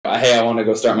hey, I want to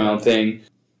go start my own thing.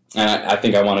 And I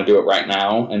think I want to do it right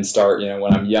now and start,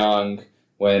 when I'm young,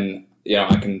 when,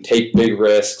 I can take big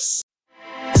risks.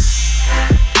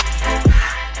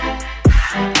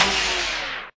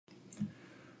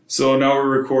 So now we're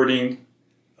recording.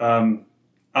 I'm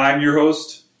your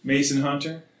host, Mason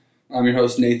Hunter. I'm your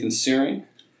host, Nathan Searing.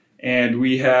 And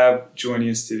we have joining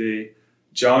us today,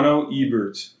 Jono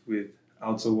Ebert with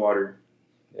Alto Water.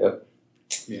 Yep.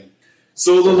 Yeah.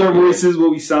 So those are voices,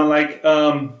 what we sound like.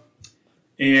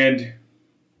 And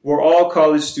we're all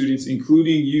college students,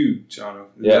 including you, Jono.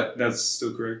 That's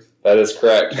still correct? That is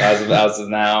correct, as of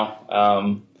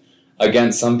now.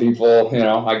 Again, some people,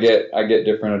 I get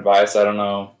different advice. I don't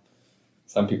know.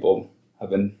 Some people have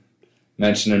been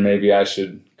mentioning maybe I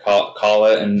should call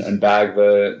it and bag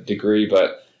the degree,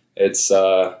 but it's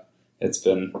important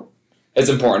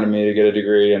to me to get a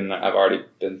degree, and I've already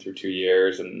been through 2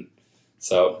 years, and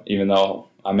so even though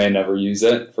I may never use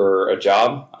it for a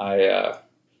job,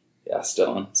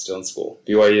 still in school.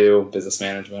 BYU, business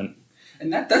management.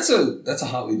 And that's a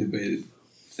hotly debated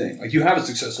thing. Like, you have a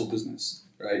successful business,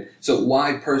 right? So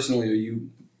why personally are you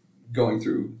going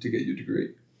through to get your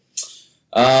degree?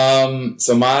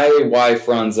 So my wife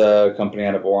runs a company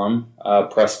out of Orem,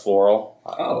 Press Floral.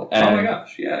 Oh my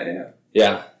gosh. Yeah.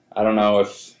 Yeah. I don't know,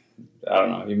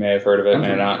 you may have heard of it,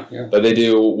 may not. Yeah. But they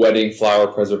do wedding flower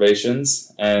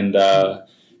preservations, and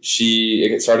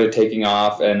it started taking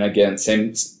off, and again,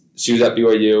 she was at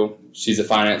BYU, she's a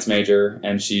finance major,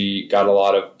 and she got a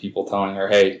lot of people telling her,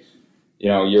 hey,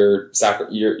 as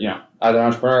an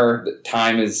entrepreneur,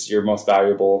 time is your most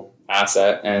valuable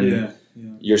asset, and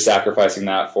you're sacrificing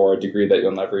that for a degree that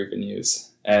you'll never even use.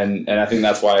 And I think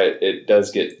that's why it does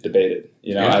get debated,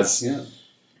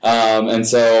 and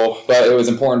so, but it was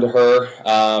important to her.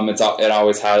 It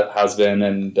always has been,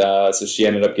 and so she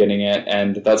ended up getting it,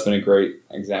 and that's been a great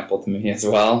example to me as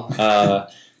well.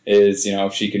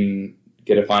 If she can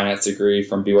get a finance degree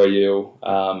from BYU,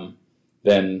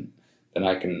 then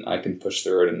I can push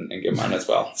through it and get mine as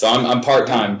well. So I'm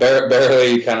part-time,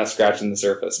 barely kind of scratching the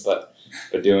surface, but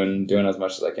doing as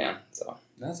much as I can. So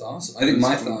that's awesome. I think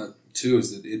my thought too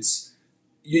is that it's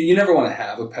you never want to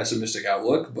have a pessimistic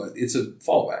outlook, but it's a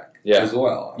fallback as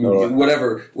well. I mean,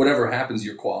 totally. Whatever happens,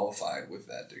 you're qualified with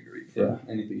that degree for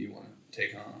anything you want to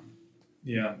take on.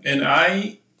 Yeah, and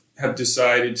I have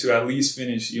decided to at least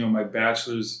finish, my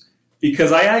bachelor's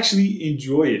because I actually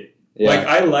enjoy it. Yeah. Like,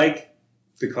 I like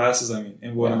the classes I'm in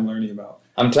and what I'm learning about.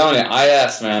 I'm telling you, I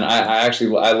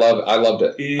loved it. I loved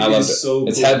it. So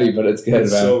it's cool. Heavy, but it's good.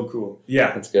 It's man. So cool.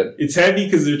 Yeah, it's good. It's heavy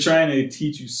because they're trying to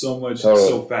teach you so much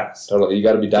so fast. Totally, you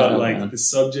got to be down. But the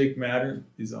subject matter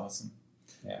is awesome.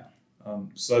 Yeah.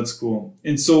 So that's cool.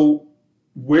 And so,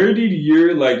 where did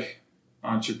your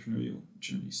entrepreneurial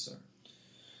journey start?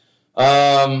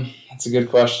 That's a good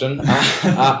question.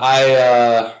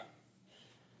 I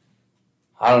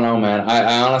don't know, man.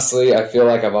 I honestly, I feel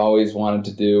like I've always wanted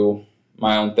to do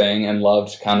my own thing and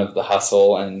loved kind of the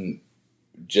hustle and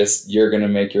just you're going to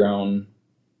make it on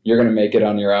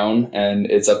your own, and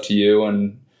it's up to you,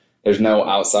 and there's no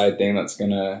outside thing that's going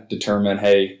to determine,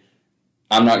 hey,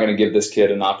 I'm not going to give this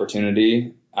kid an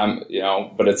opportunity.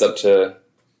 But it's up to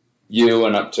you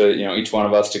and up to, each one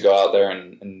of us to go out there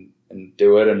and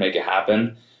do it and make it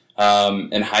happen.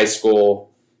 In high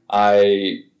school,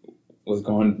 I was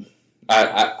going,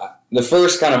 the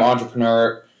first kind of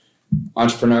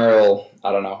entrepreneurial,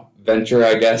 venture,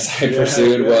 I guess, I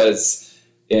pursued was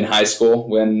in high school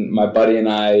when my buddy and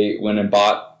I went and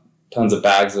bought tons of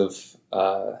bags of,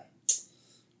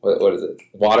 what is it?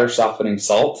 Water softening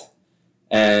salt.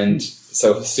 And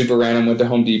so super random, went to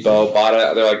Home Depot, bought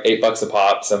it. They're like $8 a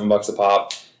pop, $7 a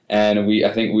pop. And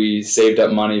I think we saved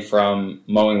up money from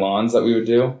mowing lawns that we would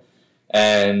do,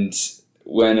 and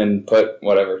went and put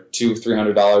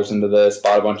 $200-$300 into this,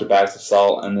 bought a bunch of bags of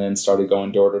salt, and then started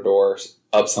going door to door,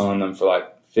 upselling them for like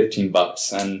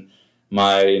 $15. And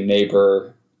my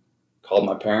neighbor called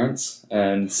my parents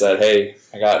and said, "Hey,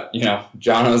 I got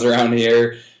Jono's around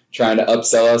here trying to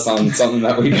upsell us on something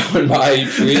that we go and buy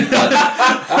each week." But,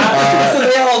 so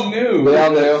they all knew.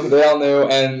 They all knew.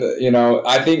 And,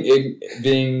 I think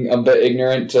being a bit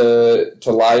ignorant to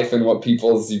life and what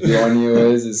people's view on you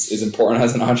is important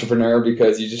as an entrepreneur,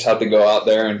 because you just have to go out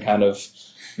there and kind of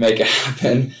make it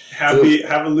happen. Have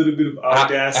a little bit of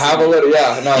audacity. Have a little,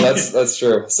 that's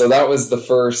true. So that was the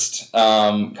first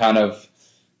kind of,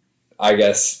 I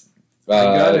guess,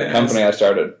 company I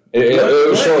started. It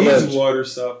was short-lived. Water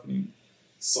softening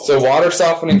salt? So water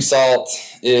softening salt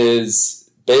is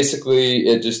basically,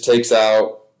 it just takes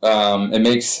out, it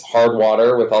makes hard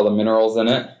water with all the minerals in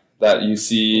it that you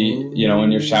see,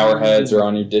 in your shower heads or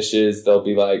on your dishes. They'll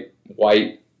be like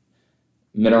white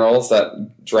minerals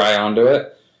that dry onto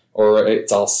it, or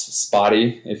it's all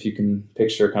spotty, if you can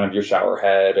picture kind of your shower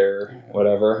head or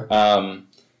whatever.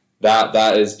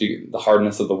 That is the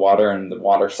hardness of the water, and the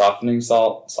water softening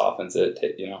salt softens it,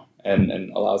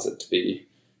 and allows it to be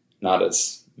not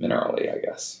as minerally, I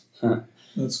guess.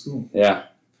 That's cool. Yeah.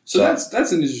 So that's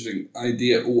an interesting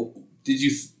idea. Did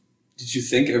you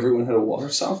think everyone had a water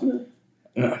softener?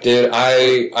 No, dude,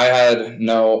 I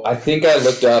think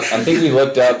we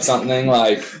looked up something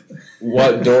like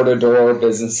what door-to-door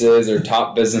businesses or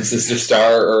top businesses to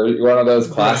start, or one of those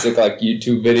classic like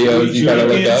YouTube videos you gotta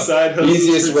look up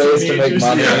easiest ways to make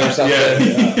money or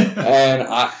something. And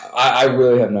I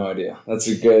really have no idea. That's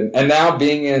a good. And now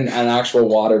being in an actual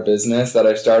water business that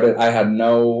I started, I had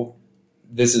no.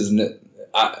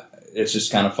 It's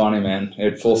just kind of funny, man.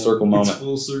 It's full circle moment. It's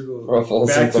full circle.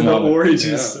 Back to the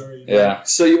origin story. Yeah.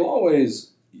 So you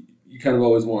kind of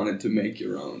always wanted to make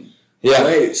your own. Yeah.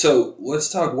 Wait, so let's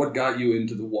talk what got you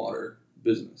into the water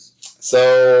business.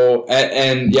 So,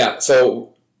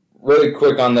 so really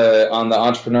quick on the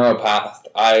entrepreneurial path,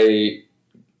 I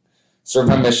served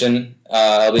my mission,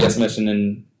 LDS mission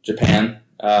in Japan,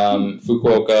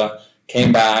 Fukuoka,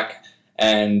 came back,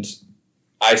 and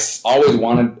I always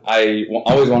wanted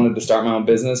to start my own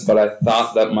business, but I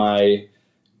thought that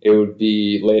it would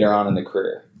be later on in the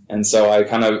career. And so I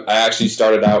actually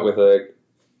started out with a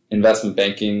investment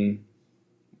banking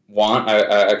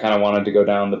I kind of wanted to go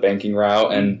down the banking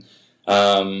route, and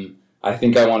I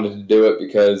think I wanted to do it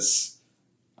because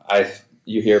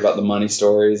you hear about the money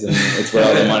stories, and it's where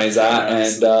all the money's at.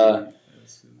 And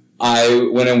I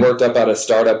went and worked up at a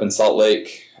startup in Salt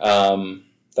Lake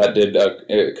that did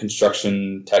a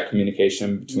construction tech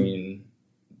communication between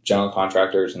general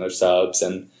contractors and their subs.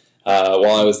 And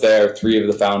while I was there, 3 of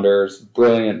the founders,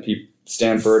 brilliant people,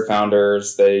 Stanford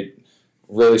founders, they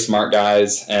really smart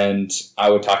guys, and I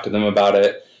would talk to them about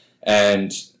it,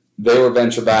 and they were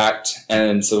venture backed,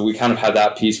 and so we kind of had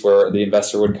that piece where the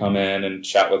investor would come in and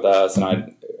chat with us, and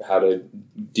I had a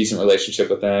decent relationship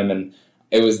with them, and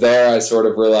it was there I sort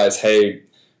of realized, hey,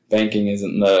 banking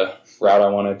isn't the route I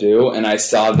want to do, and I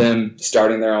saw them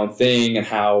starting their own thing and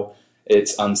how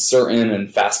it's uncertain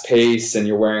and fast paced, and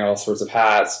you're wearing all sorts of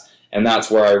hats, and that's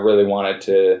where I really wanted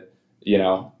to,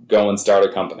 go and start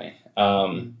a company.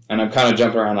 And I'm kind of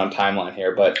jumping around on timeline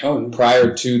here, but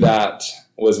prior to that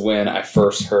was when I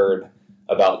first heard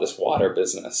about this water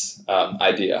business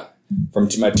idea from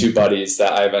my 2 buddies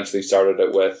that I eventually started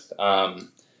it with.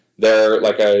 They're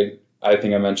like I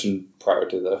think I mentioned prior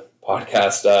to the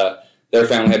podcast, their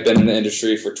family had been in the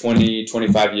industry for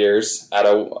 25 years at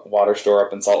a water store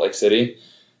up in Salt Lake City,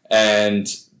 and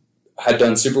had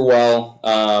done super well.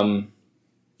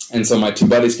 And so my 2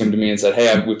 buddies came to me and said,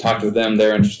 hey, we've talked with them.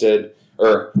 They're interested.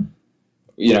 Or,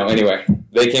 anyway,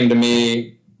 they came to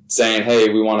me saying, hey,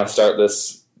 we want to start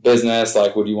this business.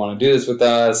 Like, would you want to do this with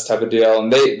us, type of deal?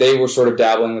 And they were sort of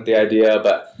dabbling with the idea.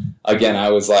 But, again, I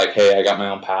was like, hey, I got my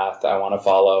own path I want to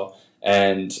follow.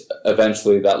 And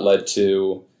eventually that led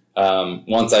to,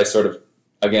 once I sort of,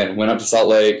 again, went up to Salt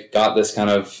Lake, got this kind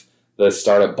of the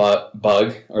startup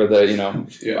bug, or the,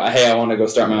 hey, I want to go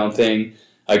start my own thing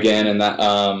again. And that,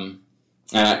 and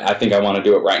I think I want to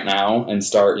do it right now and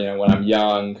start, when I'm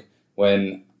young,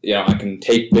 when, I can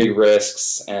take big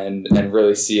risks and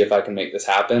really see if I can make this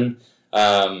happen,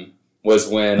 was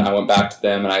when I went back to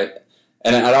them.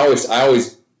 And I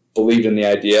always believed in the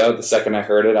idea. The second I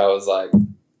heard it, I was like,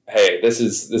 hey, this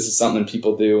is something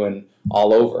people do and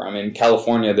all over. I mean,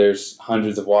 California, there's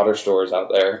hundreds of water stores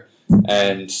out there,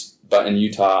 but in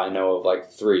Utah, I know of like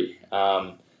 3.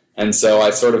 And so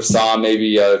I sort of saw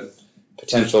maybe a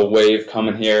potential wave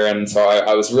coming here, and so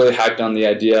I was really hyped on the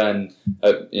idea. And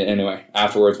anyway,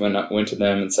 afterwards went to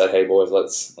them and said, "Hey boys,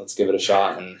 let's give it a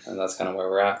shot," and that's kind of where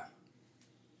we're at.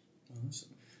 Awesome.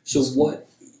 So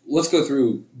let's go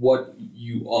through what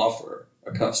you offer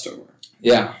a customer.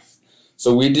 Yeah.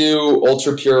 So we do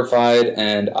ultra purified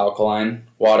and alkaline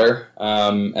water,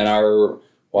 and our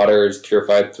water is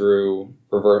purified through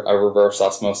a reverse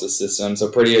osmosis system. So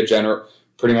pretty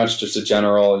much just a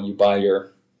general. You buy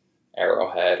your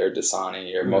Arrowhead or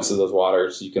Dasani or most of those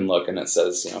waters, you can look and it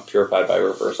says, purified by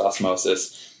reverse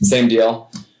osmosis. Same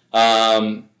deal.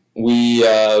 But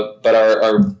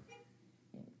our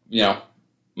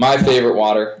my favorite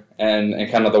water and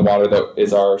kind of the water that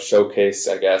is our showcase,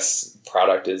 I guess,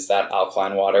 product is that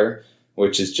alkaline water,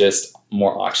 which is just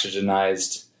more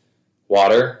oxygenized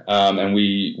water. And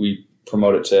we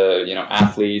promote it to,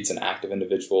 athletes and active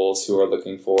individuals who are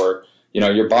looking for,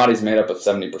 your body's made up of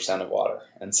 70% of water.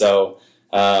 And so,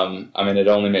 it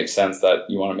only makes sense that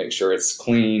you want to make sure it's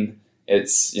clean,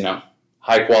 it's,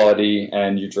 high quality,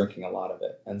 and you're drinking a lot of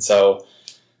it. And so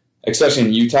especially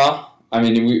in Utah. I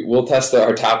mean, we'll test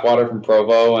our tap water from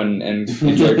Provo and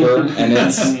Draper, and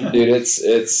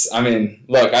it's. I mean,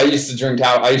 look, I used to drink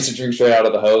straight out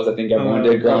of the hose. I think everyone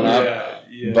did growing up,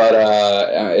 but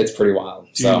it's pretty wild.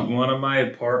 Dude, so one of my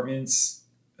apartments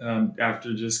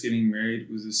after just getting married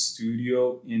was a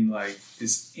studio in like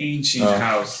this ancient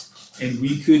house, and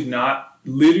we could not.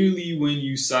 Literally, when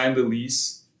you signed the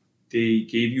lease, they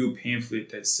gave you a pamphlet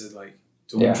that said like,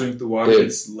 don't drink the water. Dude.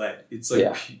 It's lead. It's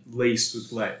like laced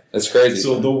with lead. That's crazy.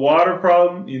 So the water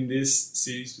problem in this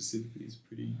city specifically is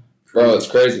pretty crazy. Bro, it's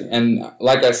crazy. And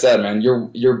like I said, man,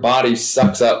 your body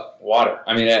sucks up water.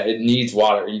 I mean, it needs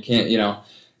water. You can't,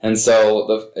 and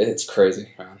so it's crazy,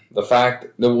 man. The fact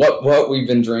that what we've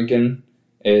been drinking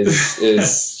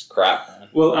is crap, man.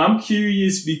 Well, I'm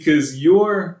curious because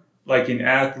you're like an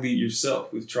athlete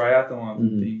yourself with triathlon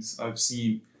and things I've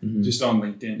seen just on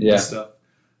LinkedIn and stuff.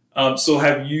 So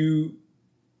have you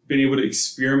been able to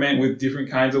experiment with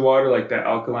different kinds of water, like that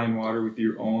alkaline water, with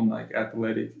your own like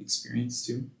athletic experience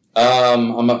too?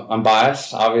 I'm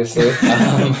biased, obviously,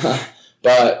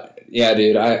 but yeah,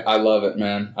 dude, I love it,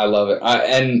 man. I love it.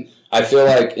 And I feel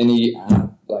like any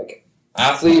like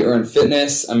athlete or in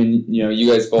fitness, I mean,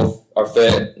 you guys both are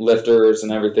fit lifters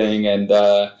and everything, and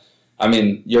I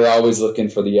mean, you're always looking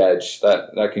for the edge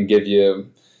that can give you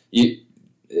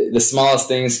the smallest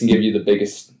things can give you the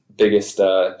biggest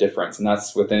difference, and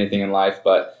that's with anything in life,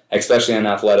 but especially in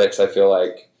athletics, I feel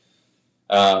like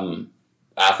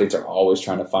athletes are always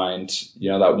trying to find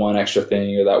that one extra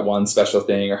thing or that one special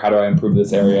thing, or how do I improve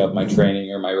this area of my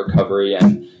training or my recovery,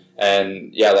 and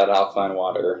that alkaline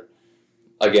water.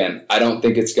 Again, I don't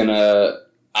think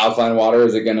alkaline water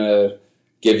is it gonna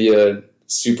give you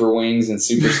super wings and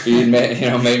super speed?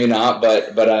 Maybe not,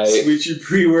 but I switch your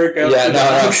pre-workout. Yeah,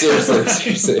 no,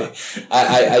 seriously.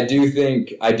 I do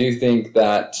think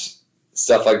that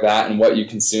stuff like that and what you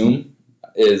consume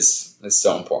is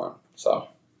so important. So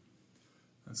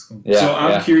that's cool. Yeah, so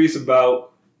I'm curious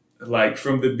about, like,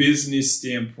 from the business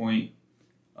standpoint.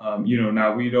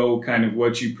 Now we know kind of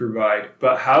what you provide,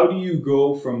 but how do you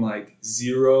go from like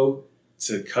 0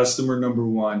 to customer number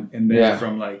 1, and then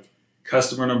from like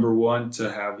customer number 1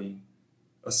 to having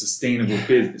a sustainable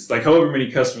business, like however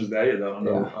many customers that is, I don't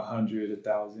know, 100,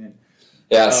 1,000.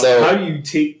 Yeah. So how do you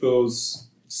take those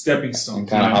stepping stones and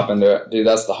kind of hop into it, dude?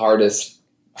 That's the hardest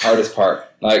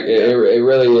part. Like it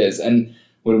really is. And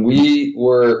when we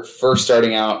were first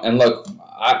starting out, and look,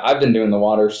 I've been doing the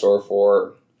water store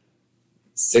for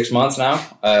 6 months now,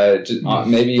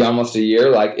 maybe almost a year.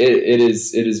 Like it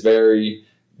is very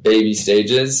baby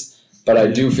stages. But I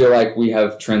do feel like we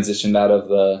have transitioned out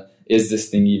of is this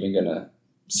thing even going to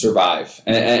survive?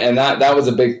 And that was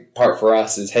a big part for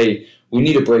us is, hey, we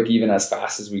need to break even as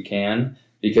fast as we can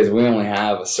because we only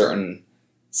have a certain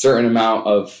amount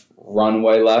of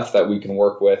runway left that we can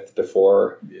work with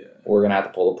before we're going to have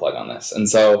to pull the plug on this. And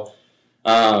so,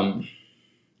 I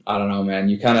don't know, man,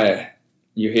 you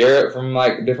hear it from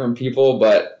like different people,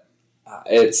 but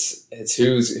it's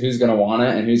who's going to want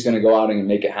it and who's going to go out and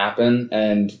make it happen.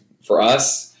 And for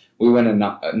us, we went and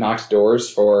knocked doors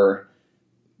for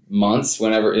months.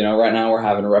 Whenever, right now we're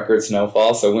having a record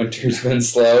snowfall, so winter's been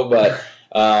slow. But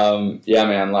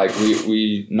man, like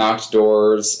we knocked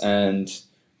doors and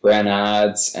ran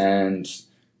ads and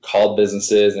called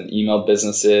businesses and emailed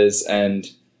businesses, and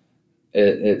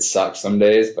it sucks some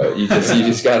days, but you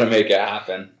just got to make it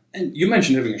happen. And you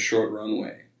mentioned having a short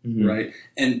runway, right?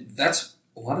 And that's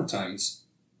a lot of times,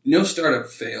 no startup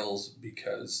fails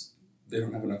because they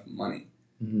don't have enough money,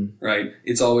 right?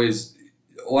 It's always,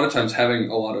 a lot of times having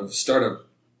a lot of startup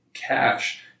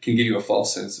cash can give you a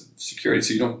false sense of security.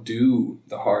 So you don't do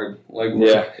the hard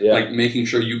legwork, like making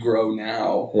sure you grow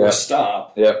now or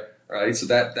stop, right? So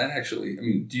that actually, I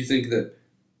mean, do you think that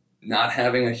not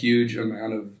having a huge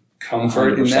amount of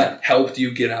comfort 100%. In that helped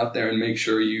you get out there and make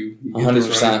sure you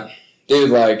 100%. Dude,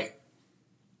 like,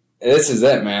 this is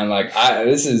it, man. Like,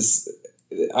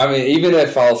 even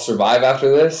if I'll survive after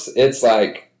this, it's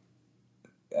like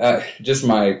just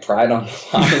my pride on the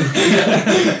line.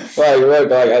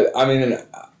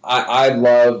 I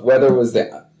love, whether it was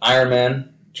the Ironman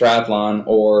triathlon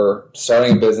or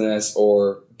starting a business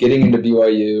or getting into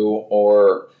BYU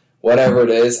or whatever it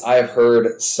is, I have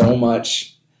heard so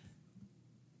much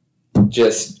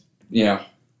just,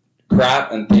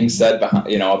 crap and things said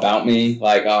behind, about me,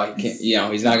 like, oh, he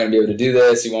can't, he's not going to be able to do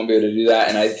this, he won't be able to do that.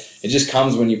 And it just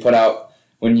comes when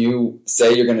you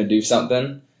say you're going to do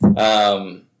something.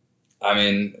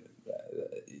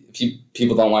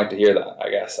 People don't like to hear that, I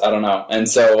guess. I don't know. And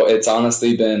so it's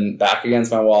honestly been back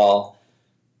against my wall,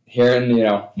 hearing,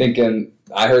 thinking,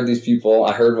 I heard these people,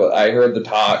 I heard the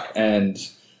talk, and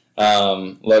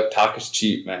look, talk is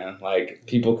cheap, man. Like,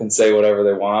 people can say whatever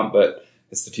they want, but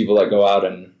it's the people that go out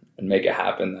and make it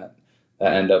happen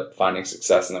that end up finding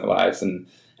success in their lives. And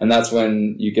that's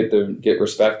when you get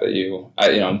respect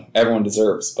that everyone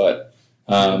deserves. But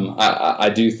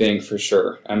I do think for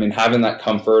sure, I mean, having that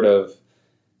comfort of,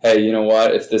 hey, you know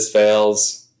what, if this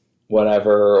fails,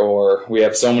 whatever, or we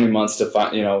have so many months to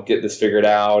get this figured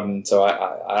out, and so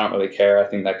I don't really care. I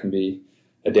think that can be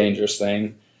a dangerous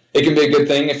thing. It can be a good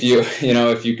thing if you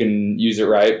can use it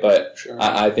right, but sure.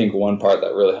 I think one part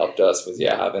that really helped us was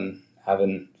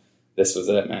having this was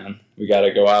it, man. We got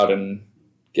to go out and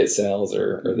get sales,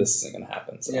 or this isn't going to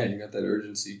happen. So. Yeah, you got that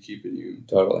urgency keeping you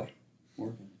totally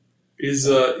working. Is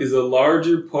a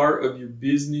larger part of your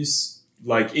business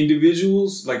like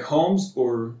individuals, like homes,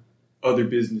 or other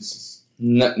businesses?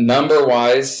 Number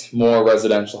wise, more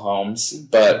residential homes,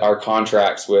 but our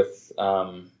contracts with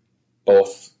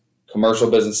both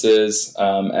commercial businesses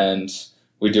and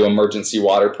we do emergency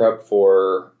water prep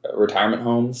for retirement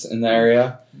homes in the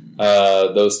area.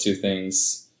 Those two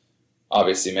things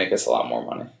obviously make us a lot more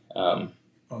money.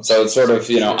 So it's sort of,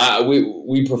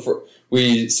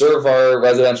 we serve our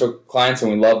residential clients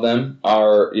and we love them.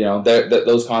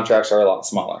 Those contracts are a lot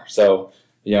smaller. So,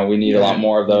 we need a lot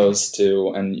more of those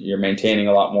too, and you're maintaining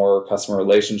a lot more customer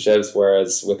relationships.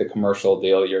 Whereas with a commercial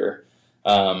deal,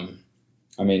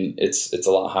 it's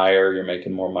a lot higher. You're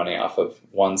making more money off of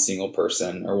one single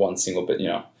person or one single bit,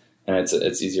 and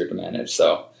it's easier to manage.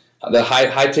 So the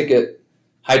high ticket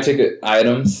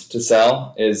items to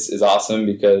sell is awesome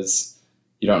because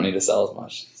you don't need to sell as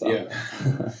much. So. Yeah.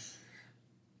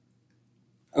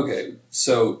 Okay,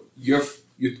 so your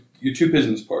two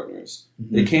business partners,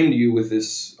 mm-hmm. they came to you with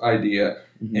this idea,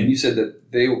 mm-hmm. and you said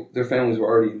that their families were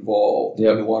already involved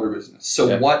in the water business.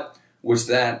 So what was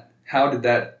that? How did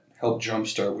that help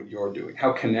jumpstart what you're doing?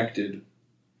 How connected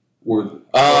were they're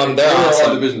awesome.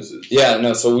 All the businesses? Yeah,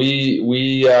 no. So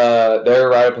we they're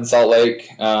right up in Salt Lake.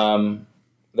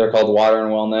 They're called Water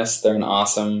and Wellness. They're an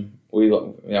awesome. We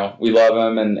love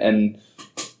them and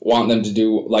want them to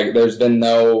do, like, there's been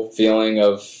no feeling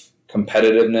of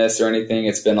competitiveness or anything.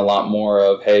 It's been a lot more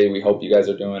of, hey, we hope you guys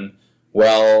are doing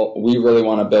well. We really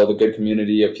want to build a good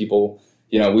community of people.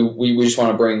 We just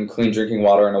want to bring clean drinking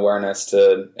water and awareness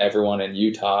to everyone in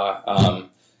Utah.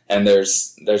 And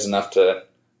there's enough to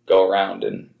go around,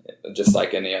 and just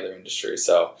like any other industry.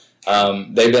 So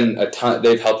they've been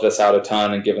they've helped us out a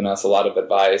ton and given us a lot of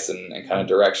advice and kind of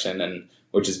direction, and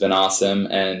which has been awesome.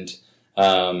 And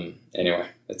anyway,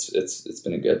 it's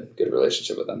been a good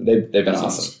relationship with them. They've been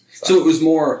awesome. So it was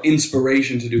more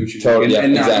inspiration to do what you do,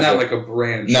 and not like a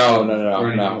brand.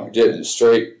 No. Just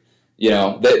straight.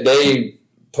 They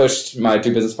pushed my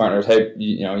two business partners. Hey,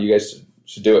 you guys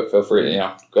should do it. Feel free.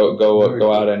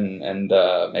 Go out and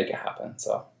make it happen.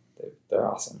 So they're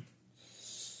awesome.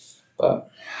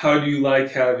 But how do you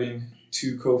like having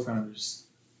two co-founders?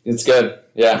 It's good.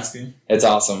 Yeah, it's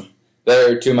awesome.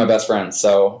 They're two of my best friends.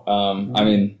 So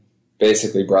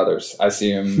basically brothers. I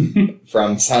see them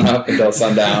from sun up until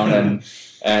sundown,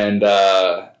 and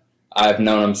I've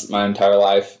known them my entire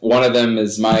life. One of them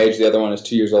is my age. The other one is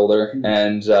 2 years older,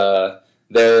 and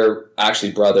they're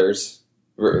actually brothers.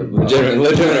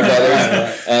 Legitimate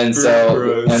brothers, and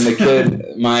the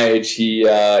kid my age, he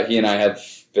and I have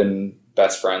been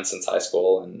best friends since high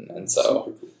school, and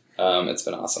so it's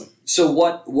been awesome. So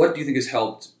what do you think has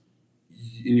helped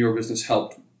in your business?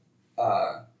 Helped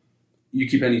you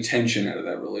keep any tension out of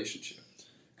that relationship?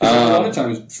 Because a lot of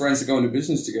times friends that go into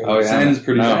business together, it ends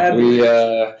pretty bad.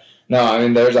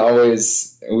 There's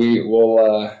always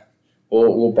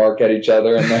we'll bark at each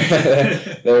other, and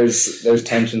there's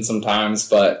tension sometimes,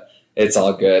 but it's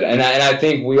all good. And I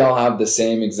think we all have the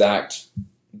same exact.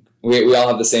 We all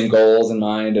have the same goals in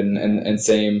mind, and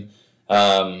same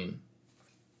thing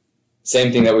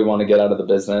that we want to get out of the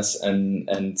business,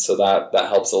 and so that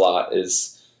helps a lot,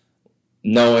 is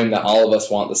knowing that all of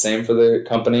us want the same for the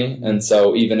company, and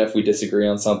so even if we disagree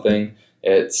on something,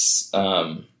 it's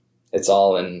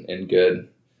all in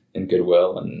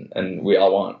goodwill, and we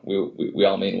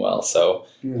all mean well. So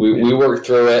we work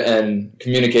through it, and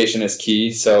communication is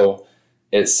key. So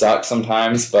it sucks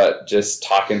sometimes, but just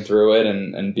talking through it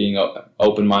and being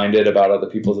open-minded about other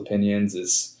people's opinions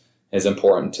is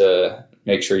important to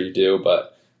make sure you do.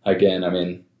 But again,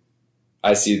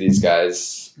 I see these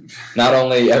guys not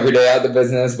only every day at the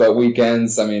business, but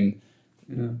weekends.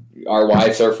 Our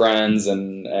wives are friends,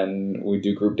 and we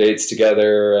do group dates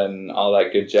together and all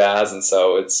that good jazz. And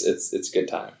so it's a good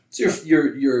time. So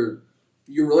your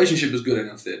relationship is good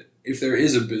enough that if there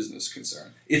is a business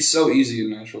concern, it's so easy and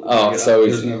natural. So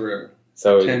there's easy. never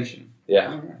so tension.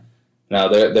 Yeah. no,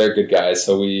 they're good guys.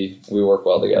 So we work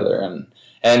well together,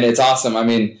 and it's awesome. I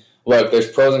mean, look,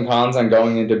 there's pros and cons on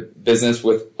going into business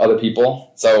with other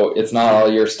people. So it's not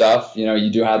all your stuff. You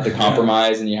do have to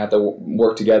compromise and you have to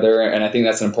work together. And I think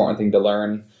that's an important thing to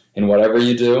learn in whatever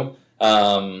you do.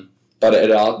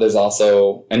 But there's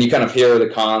also, and you kind of hear the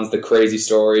cons, the crazy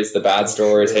stories, the bad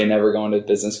stories. Hey, never go into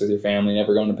business with your family,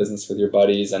 never go into business with your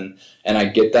buddies. And I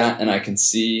get that, and I can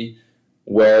see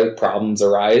where problems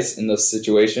arise in those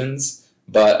situations.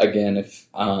 But again, if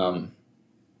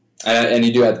and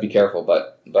you do have to be careful.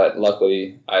 But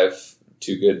luckily, I have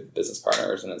 2 good business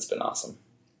partners, and it's been awesome.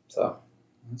 So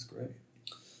that's great.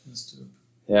 That's dope.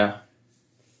 Yeah.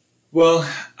 Well,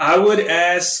 I would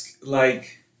ask,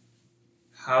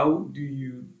 how do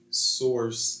you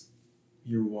source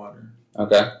your water?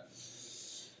 Okay.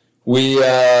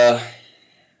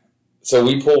 So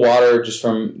we pull water just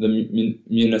from the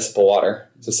municipal water,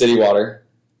 so city water,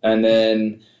 and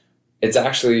then it's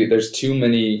actually, there's too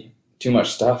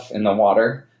much stuff in the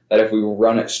water that if we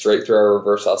run it straight through our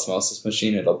reverse osmosis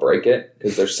machine, it'll break it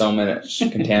because there's so many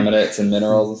contaminants and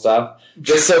minerals and stuff.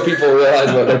 Just so people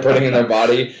realize what they're putting in their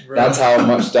body, that's how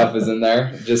much stuff is in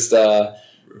there.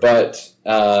 But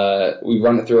we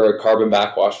run it through our carbon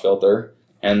backwash filter,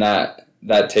 and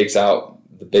that takes out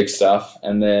the big stuff,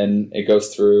 and then it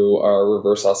goes through our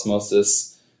reverse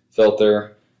osmosis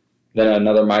filter, then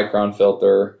another micron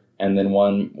filter, and then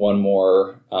one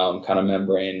more kind of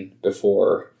membrane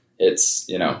before it's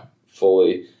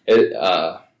fully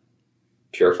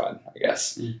purified, I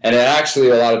guess. Mm. And it actually,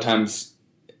 a lot of times,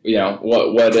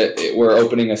 we're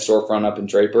opening a storefront up in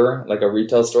Draper, like a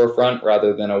retail storefront,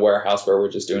 rather than a warehouse where we're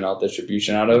just doing all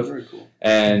distribution out of. Very cool.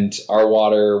 And our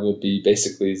water will be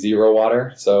basically zero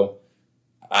water, so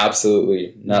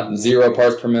absolutely not 0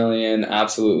 parts per million,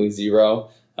 absolutely zero.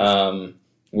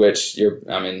 Which you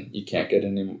can't get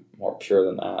any more pure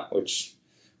than that, which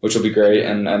will be great,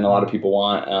 and a lot of people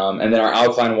want. And then our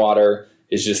alkaline water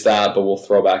is just that, but we'll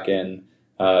throw back in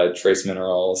trace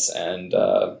minerals and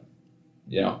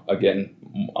again,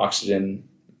 oxygen,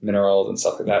 minerals, and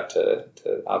stuff like that to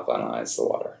alkalinize the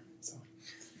water.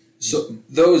 So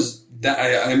those,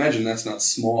 I imagine that's not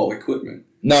small equipment.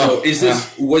 No. So is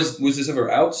this was this ever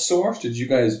outsourced? Did you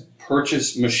guys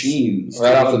purchase machines?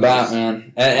 Right off the bat,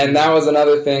 man. And that was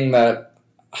another thing that,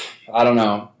 I don't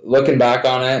know, looking back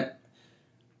on it,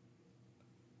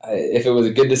 if it was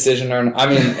a good decision or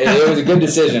not, it was a good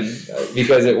decision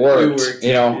because it worked.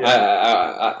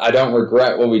 I don't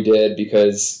regret what we did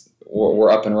because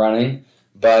we're up and running,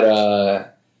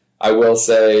 but I will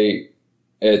say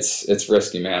it's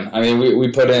risky, man.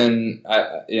 We put in,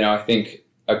 I think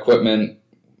equipment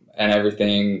and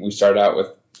everything. We started out with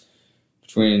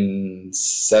between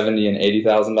 $70,000 and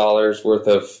 $80,000 worth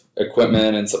of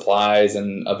equipment and supplies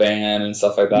and a van and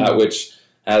stuff like that, which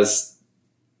has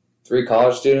 3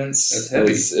 college students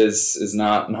is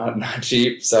not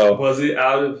cheap. So was it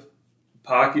out of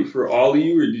pocket for all of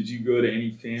you, or did you go to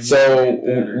any family? So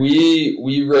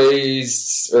we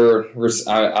raised, or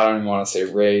I don't even want to say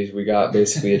raised. We got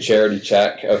basically a charity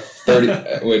check of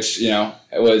 30, which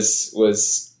it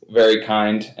was very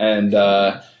kind, and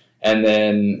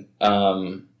then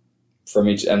from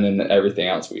each, and then everything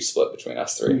else we split between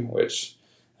us 3, which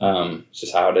is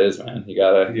just how it is, man. You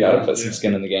gotta put some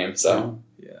skin in the game. So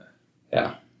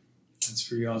yeah, that's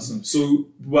pretty awesome. So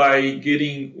by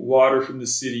getting water from the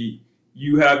city,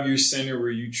 you have your center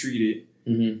where you treat it.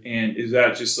 Mm-hmm. And is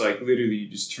that just literally you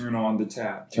just turn on the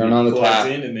tap? Turn on the tap.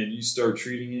 In and then you start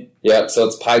treating it? Yep. So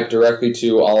it's piped directly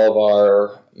to all of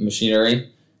our machinery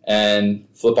and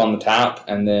flip on the tap,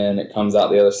 and then it comes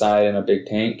out the other side in a big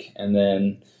tank. And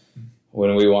then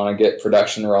when we want to get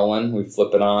production rolling, we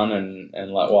flip it on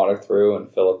and let water through and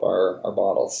fill up our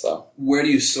bottles. So where do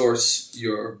you source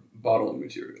your bottling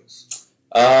materials?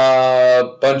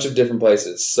 A bunch of different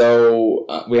places. So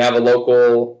we have a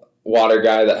local water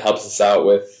guy that helps us out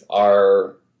with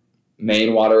our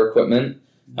main water equipment.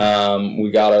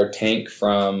 We got our tank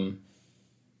from,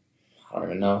 I don't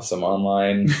even know, some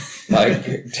online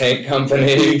tank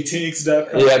company.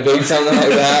 BigTanks.com. Yeah, big something like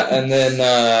that. And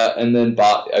then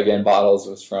bottles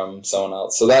was from someone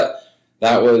else. So that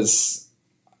was,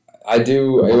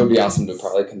 it would be awesome to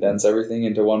probably condense everything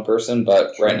into one person,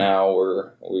 but right now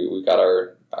we got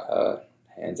our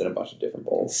hands in a bunch of different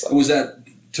bowls. So. Was that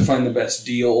to find the best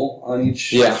deal on each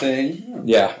thing? Oh,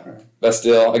 yeah, best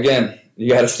deal. Again, you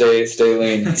got to stay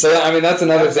lean. So that's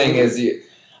another thing is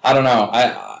I don't know.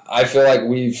 I feel like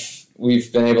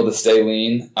we've been able to stay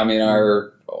lean.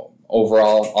 Our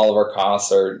overall, all of our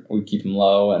costs we keep them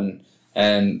low,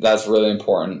 and that's really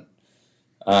important.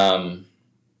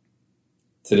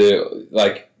 To do,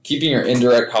 keeping your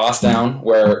indirect costs down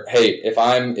where, hey, if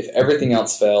everything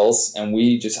else fails and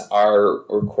we just are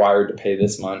required to pay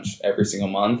this much every single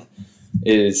month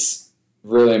is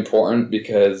really important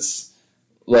because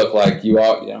look, like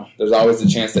there's always a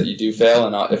chance that you do fail.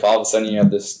 And if all of a sudden you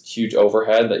have this huge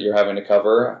overhead that you're having to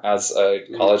cover as a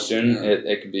college student,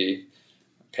 it can be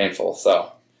painful.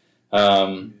 So, but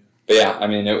yeah, I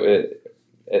mean,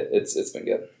 it's been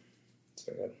good. It's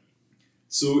been good.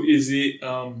 So is it,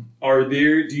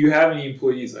 do you have any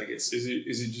employees, I guess? Is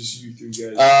it just you three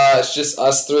guys? It's just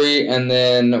us three, and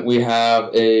then we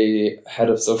have a head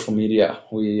of social media.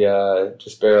 We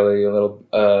just barely a little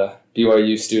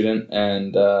BYU student,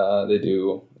 and they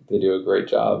do a great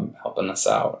job helping us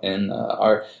out. And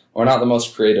we're not the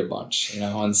most creative bunch,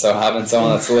 and so having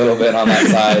someone that's a little bit on that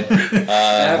side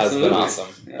has been awesome.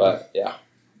 Yeah. But yeah,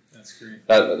 that's great.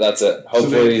 That's it.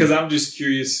 Hopefully, because I'm just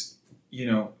curious.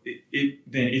 Then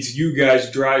it's you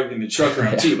guys driving the truck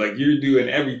around too. Like you're doing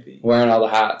everything, wearing all the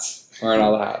hats,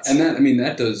 and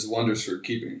that does wonders for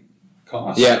keeping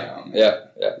costs down. Yeah.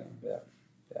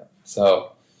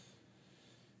 So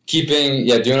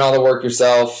doing all the work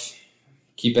yourself,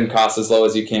 keeping costs as low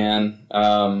as you can,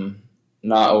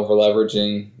 not over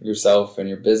leveraging yourself and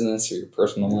your business or your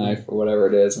personal life or whatever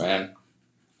it is, man.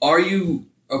 Are you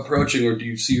approaching, or do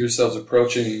you see yourselves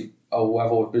approaching a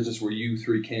level of business where you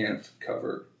three can't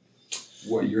cover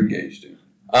what you're engaged in?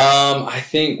 I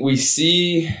think we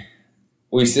see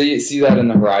that in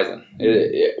the horizon.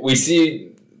 We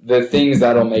see the things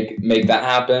that'll make that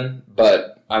happen,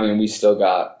 but I mean, we still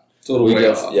got it's a little way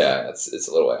off. Yeah, it's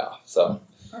a little way off. So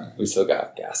we still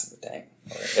got gas in the tank.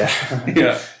 Yeah,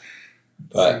 yeah.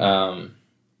 But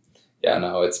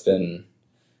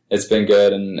it's been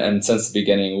good, and since the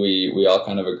beginning, we all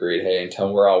kind of agreed, hey,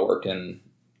 until we're all working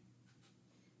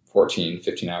 14,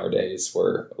 15-hour days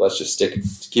where let's just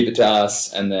keep it to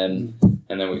us, and then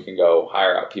we can go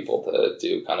hire out people to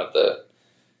do kind of the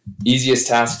easiest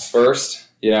tasks first,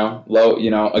 low,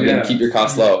 keep your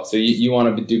costs low. So you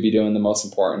want to be doing the most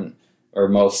important or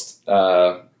most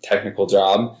technical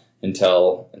job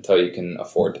until you can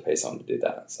afford to pay someone to do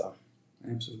that. So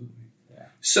absolutely. Yeah.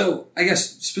 So I guess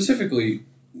specifically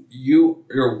you're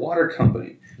a water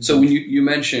company. So when you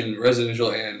mentioned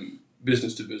residential and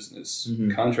business to business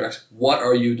contracts, what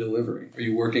are you delivering? Are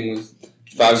you working with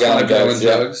 5-gallon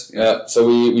jugs? Yeah. So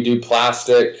we do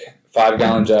plastic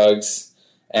 5-gallon jugs,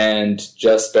 and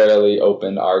just barely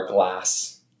opened our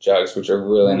glass jugs, which are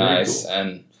really nice. Cool.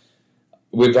 And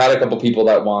we've had a couple people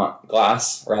that want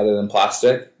glass rather than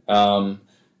plastic.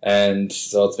 And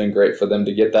so it's been great for them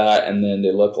to get that, and then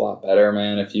they look a lot better,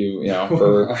 man. If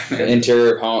for the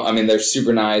interior home, I mean, they're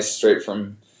super nice, straight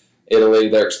from Italy.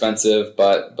 They're expensive,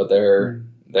 but they're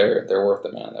worth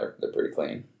it, man. They're pretty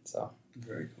clean. So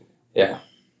very cool. Yeah.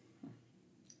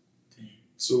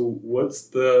 So what's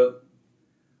the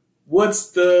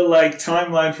like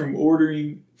timeline from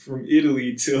ordering from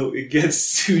Italy till it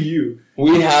gets to you?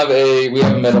 We have a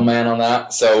middleman on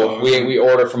that. So we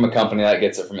order from a company that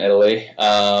gets it from Italy.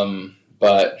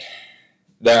 But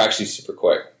they're actually super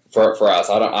quick for us.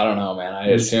 I don't know, man. I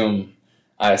assume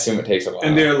it takes a while.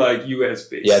 And they're like US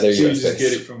based. Yeah, they're so US based. You just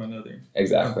get it from another.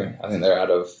 Exactly. Okay. I think they're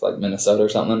out of like Minnesota or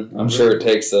something. I'm sure it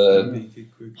takes a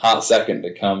hot second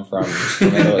to come from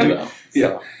Italy though.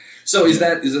 Yeah. So is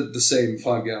it the same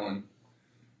 5-gallon?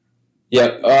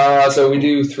 Yeah. So we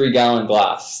do 3-gallon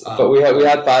glass, but we had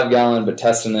 5-gallon, but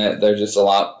testing it, they're just a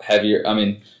lot heavier. I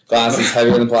mean, glass is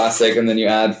heavier than plastic, and then you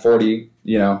add 40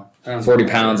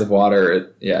 pounds of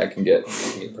water. It can get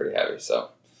pretty heavy. So.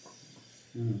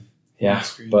 Yeah,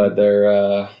 but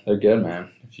they're good,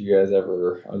 man. If you guys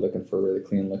ever are looking for a really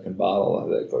clean looking bottle,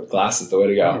 glass is the way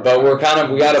to go. But we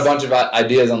got a bunch of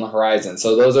ideas on the horizon.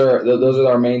 So those are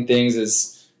our main things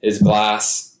is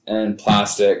glass and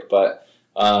plastic. But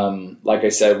like I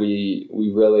said, we're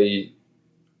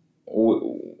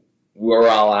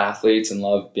all athletes and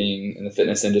love being in the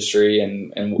fitness industry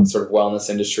and sort of wellness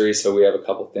industry. So we have a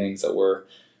couple things that we're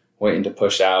waiting to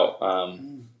push out.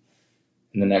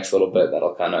 In the next little bit,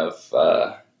 that'll kind of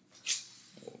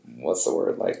what's the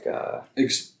word, like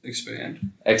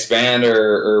expand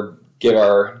or give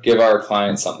our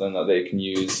clients something that they can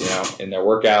use, in their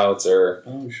workouts or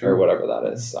whatever that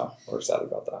is. So we're excited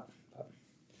about that. But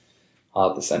I'll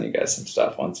have to send you guys some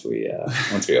stuff once we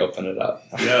open it up.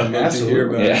 Yeah, I'd love to hear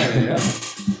about it.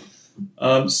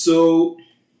 Yeah. So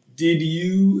did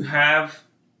you have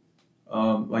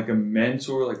like a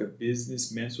mentor, like a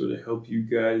business mentor to help you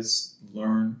guys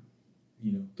learn,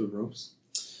 the ropes?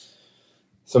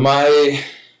 So my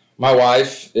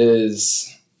wife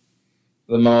is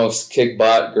the most kick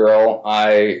butt girl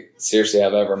I seriously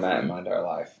have ever met in my entire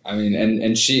life. I mean,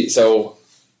 and she, so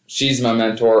she's my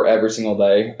mentor every single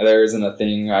day. There isn't a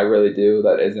thing I really do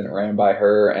that isn't ran by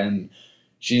her, and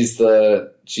she's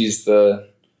the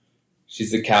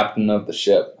captain of the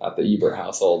ship at the Ebert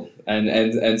household.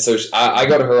 And so I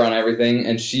go to her on everything,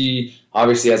 and she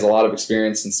obviously has a lot of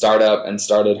experience in startup and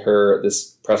started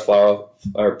this press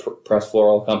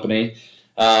floral company.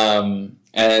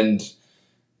 And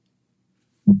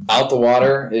Out the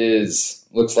Water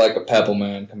looks like a pebble,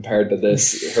 man, compared to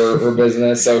her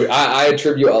business. So I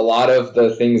attribute a lot of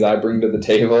the things I bring to the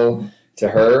table to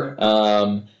her.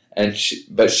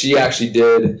 But she actually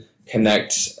did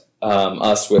connect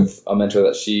us with a mentor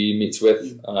that she meets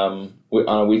with on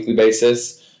a weekly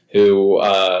basis, who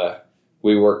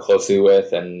we work closely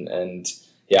with, and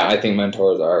yeah, I think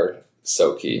mentors are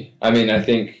so key. I mean, I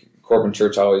think Corbin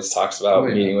Church always talks about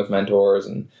meeting with mentors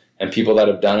and people that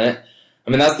have done it. I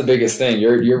mean, that's the biggest thing.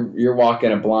 You're walking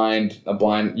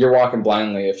you're walking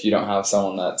blindly if you don't have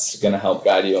someone that's going to help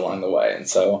guide you along the way. And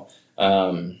so,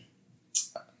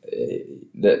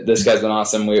 this guy's been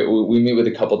awesome. We meet with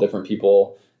a couple different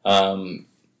people, as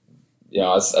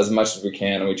much as we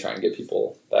can, and we try and get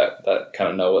people that kind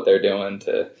of know what they're doing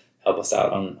to help us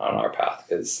out on our path,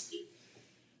 because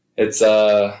it's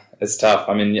tough.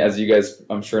 I mean, as you guys,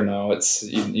 I'm sure know,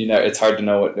 it's hard to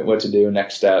know what to do,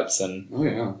 next steps, and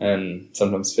and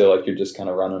sometimes feel like you're just kind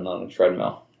of running on a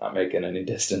treadmill, not making any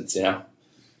distance, Yeah.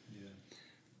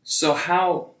 So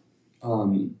how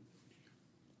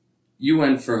you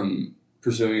went from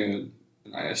pursuing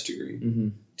an IS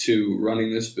degree to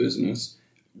running this business?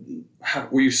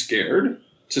 Were you scared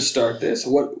to start this?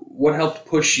 What helped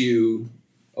push you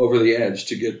over the edge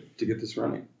to get this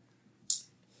running?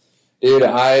 Dude,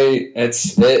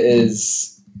 it's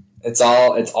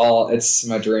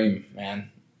my dream, man.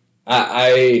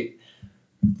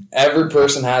 Every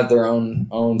person has their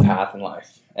own path in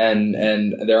life and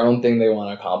their own thing they want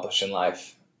to accomplish in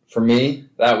life. For me,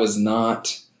 that was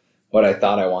not what I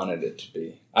thought I wanted it to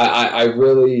be.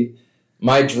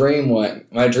 My dream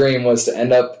was to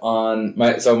end up on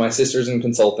my sister's in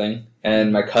consulting,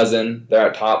 and my cousin, they're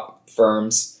at top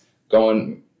firms,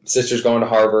 sister's going to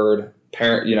Harvard.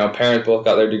 Parents both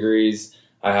got their degrees.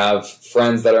 I have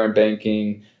friends that are in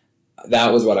banking.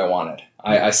 That was what I wanted.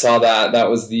 I saw that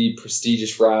was the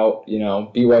prestigious route.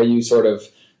 BYU sort of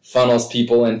funnels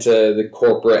people into the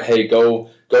corporate, hey, go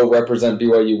represent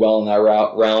BYU well in that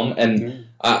realm. And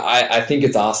I think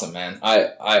it's awesome, man.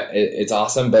 It's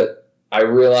awesome, but I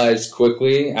realized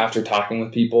quickly after talking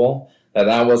with people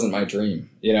that wasn't my dream,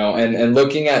 and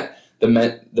looking at the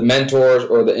mentors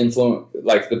or the influence,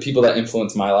 like the people that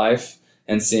influence my life,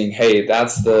 and seeing, hey,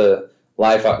 that's the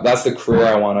life, that's the career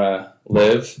I want to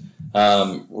live,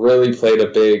 really played a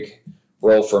big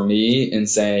role for me in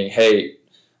saying, hey,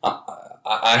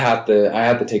 I have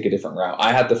to take a different route.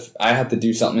 I have to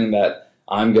do something that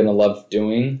I'm gonna love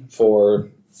doing for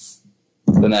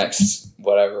the next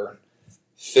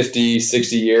 50,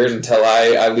 60 years until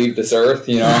I leave this earth.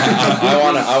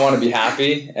 I want to be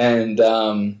happy, and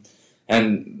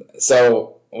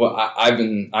so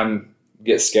I'm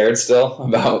get scared still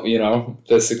about,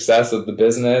 the success of the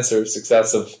business or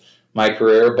success of my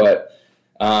career. But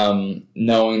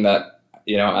knowing that,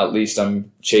 at least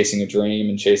I'm chasing a dream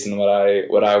and chasing what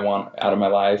I want out of my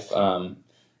life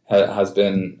has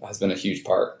been a huge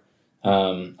part.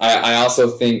 I also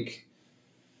think,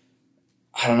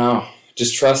 I don't know,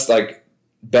 just trust, like,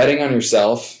 betting on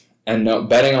yourself and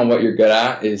betting on what you're good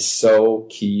at is so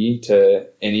key to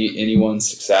anyone's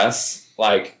success.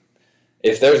 Like,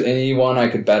 if there's anyone I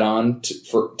could bet on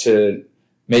to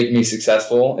make me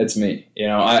successful, it's me.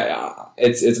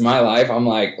 It's my life. I'm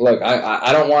like, look,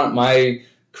 I don't want my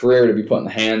career to be put in the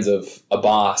hands of a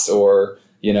boss or,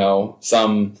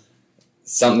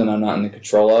 something I'm not in the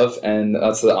control of. And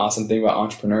that's the awesome thing about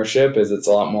entrepreneurship, is it's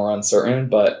a lot more uncertain.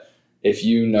 But if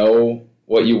you know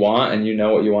what you want and you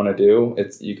know what you want to do,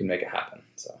 you can make it happen.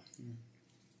 So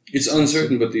it's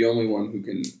uncertain, but the only one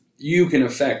you can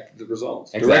affect the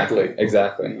results directly.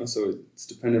 Exactly. So it's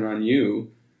dependent on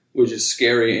you, which is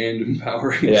scary and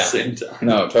empowering at the same time.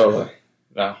 No, totally.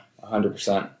 No,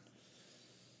 100%.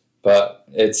 But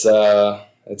it's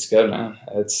good, man.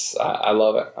 I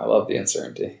love it. I love the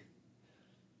uncertainty,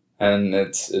 and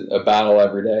it's a battle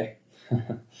every day.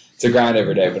 It's a grind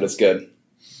every day, but it's good.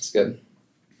 It's good.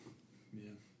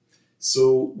 Yeah.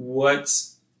 So what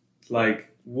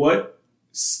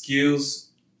skills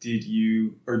did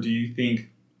you or do you think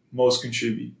most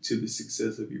contribute to the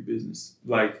success of your business?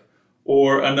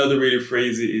 Or another way to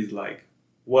phrase it is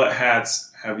what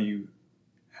hats have you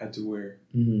had to wear?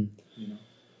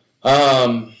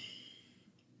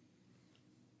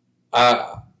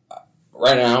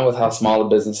 right now with how small the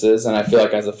business is, and I feel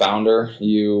like as a founder,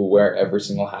 you wear every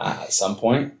single hat at some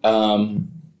point.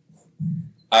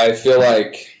 I feel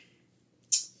like,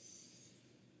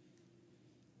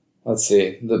 let's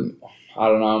see, I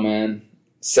don't know, man.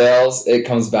 Sales, it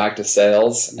comes back to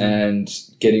sales and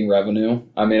getting revenue.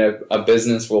 I mean, a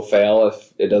business will fail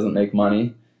if it doesn't make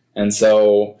money. And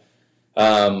so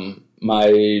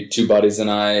my two buddies and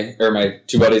I,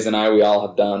 we all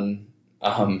have done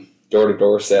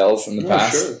door-to-door sales in the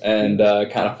past, sure. And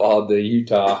kind of followed the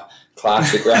Utah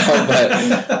classic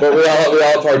route, but we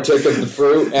all partook of the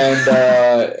fruit, and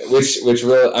which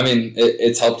really, I mean,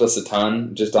 it's helped us a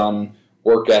ton just on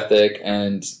work ethic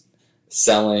and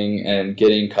selling and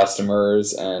getting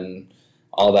customers and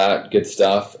all that good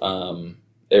stuff.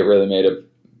 It really made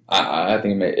I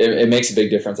think it makes a big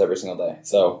difference every single day.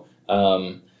 So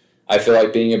I feel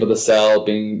like being able to sell,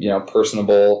 being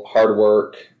personable, hard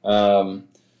work,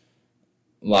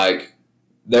 like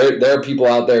there are people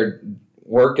out there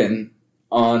working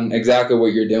on exactly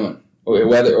what you're doing,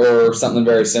 whether or something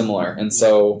very similar, and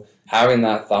so having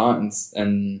that thought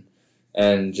and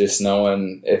just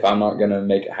knowing if I'm not going to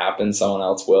make it happen, someone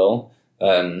else will.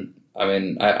 I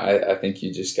mean, I think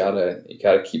you just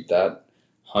gotta keep that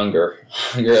hunger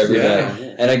every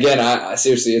day. And again, I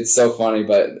seriously, it's so funny,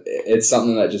 but it's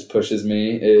something that just pushes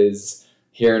me is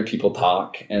hearing people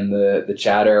talk and the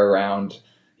chatter around,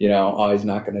 oh, he's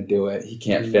not going to do it. He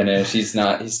can't finish. He's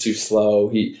too slow.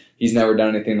 He's never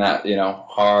done anything that,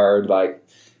 hard. Like,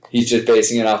 he's just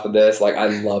basing it off of this. Like, I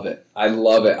love it. I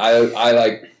love it. I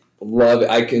love it.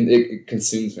 It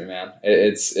consumes me, man.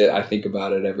 I think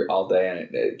about it all day,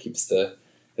 and it keeps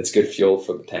it's good fuel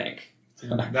for the tank.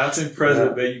 That's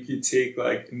impressive that you could take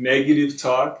like negative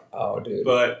talk. Oh, dude!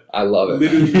 But I love it.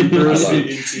 Literally reverse it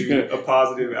into a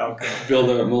positive outcome. Build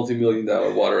a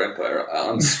multi-million-dollar water empire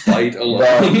on spite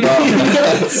alone. If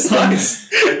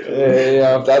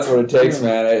that's what it takes,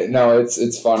 man.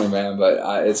 It's funny, man.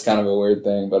 But it's kind of a weird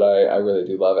thing. But I really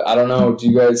do love it. I don't know. Do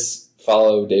you guys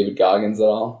follow David Goggins at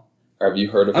all, or have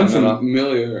you heard of him? I'm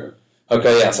familiar.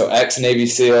 Okay, yeah. So ex-Navy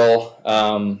SEAL.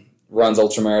 Runs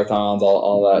ultramarathons,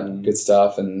 all that good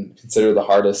stuff, and considered the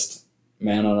hardest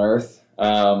man on earth.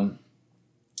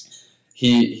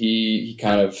 He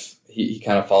kind of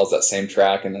follows that same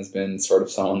track and has been sort of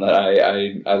someone that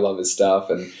I love his stuff,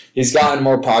 and he's gotten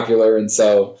more popular, and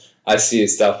so I see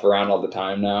his stuff around all the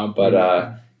time now.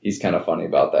 But he's kind of funny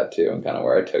about that too, and kind of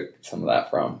where I took some of that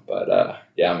from. But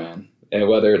yeah, man, and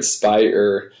whether it's spite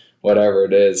or whatever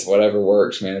it is, whatever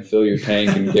works, man. Fill your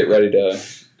tank and get ready to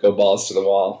go balls to the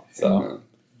wall.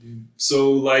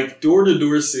 So like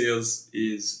door-to-door sales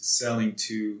is selling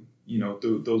to,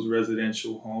 those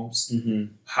residential homes.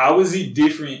 Mm-hmm. How is it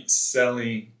different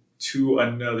selling to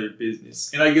another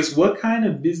business? And I guess what kind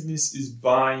of business is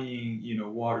buying,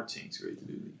 water tanks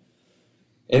regularly?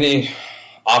 Any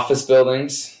office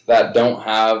buildings that don't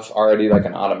have already like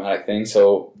an automatic thing.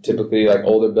 So typically like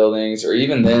older buildings, or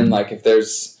even then, like if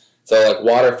there's, so like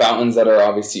water fountains that are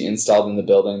obviously installed in the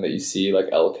building that you see, like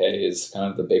LK is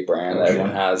kind of the big brand that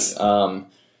everyone has. I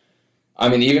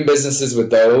mean, even businesses with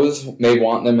those may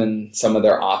want them in some of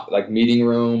their like meeting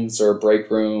rooms or break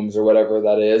rooms or whatever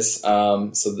that is.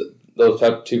 Those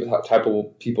type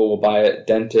of people will buy it.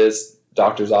 Dentists,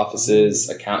 doctors' offices,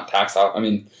 tax office. I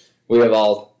mean, we have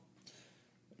all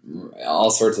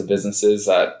sorts of businesses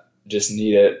that just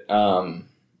need it.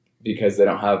 Because they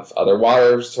don't have other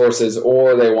water sources,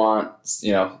 or they want,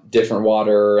 different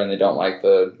water, and they don't like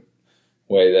the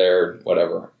way their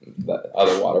that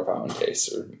other water fountain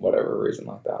tastes, or whatever reason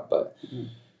like that. But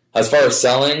as far as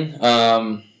selling,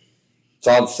 it's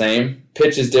all the same.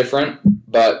 Pitch is different,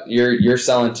 but you're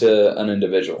selling to an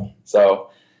individual.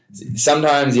 So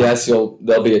sometimes, yes, there'll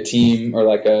be a team or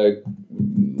like a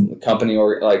company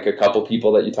or like a couple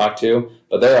people that you talk to,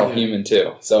 but they're all human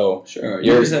too. So sure,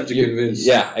 you just have to convince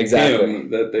exactly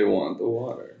that they want the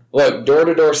water. Look,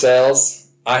 door-to-door sales,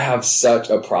 I have such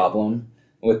a problem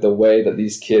with the way that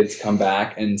these kids come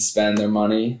back and spend their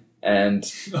money, and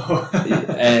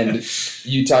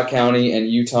Utah County and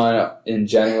Utah in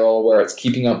general, where it's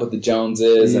keeping up with the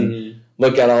Joneses and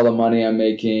look at all the money I'm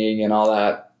making and all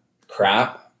that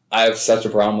crap. I have such a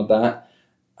problem with that.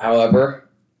 However,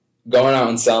 going out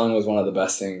and selling was one of the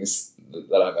best things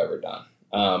that I've ever done.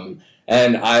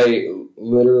 And I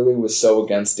literally was so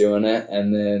against doing it.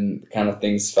 And then kind of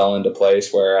things fell into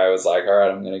place where I was like, all right,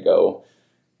 I'm going to go.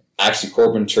 Actually,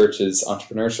 Corbin Church's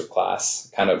entrepreneurship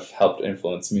class kind of helped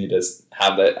influence me to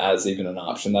have that as even an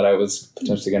option that I was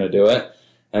potentially going to do it.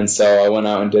 And so I went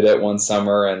out and did it one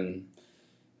summer, and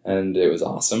it was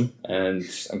awesome. And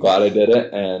I'm glad I did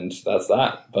it. And that's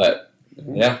that. But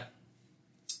yeah.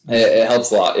 It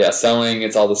helps a lot. Yeah, selling,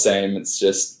 it's all the same. It's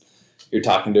just you're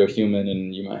talking to a human,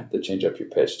 and you might have to change up your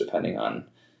pitch depending on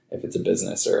if it's a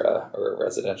business or a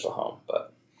residential home.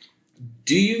 But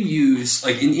do you use,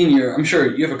 like in your, I'm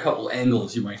sure you have a couple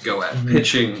angles you might go at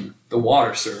pitching the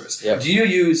water service. Yep. Do you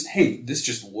use, hey, this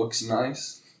just looks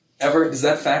nice? Ever? Does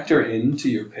that factor into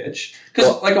your pitch?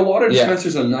 Because like a water dispenser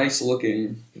is a nice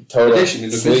looking addition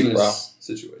into a business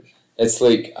situation. It's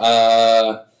sleek.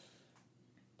 Glass,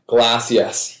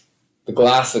 yes. The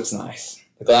glass looks nice.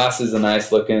 The glass is a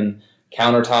nice looking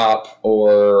countertop,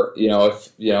 or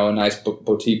if a nice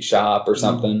boutique shop or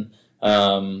something,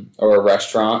 or a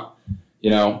restaurant.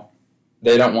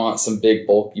 They don't want some big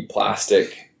bulky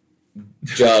plastic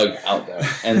jug out there.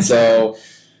 And so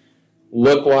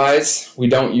look wise, we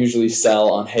don't usually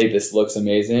sell on, hey, this looks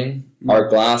amazing. Our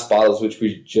glass bottles, which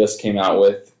we just came out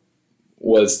with,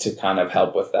 was to kind of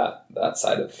help with that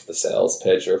side of the sales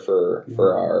pitch, or for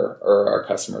our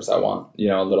customers that want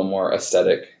a little more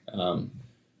aesthetic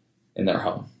in their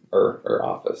home or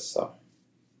office. So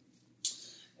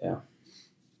yeah.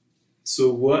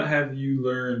 So what have you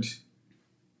learned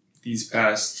these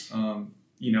past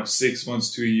 6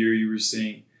 months to a year? You were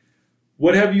saying,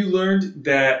 what have you learned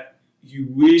that you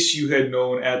wish you had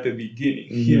known at the beginning?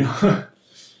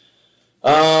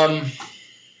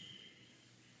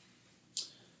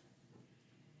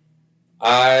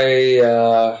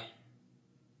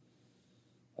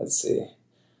 Let's see.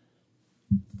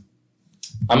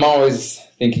 I'm always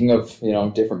thinking of,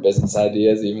 different business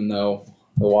ideas, even though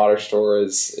the water store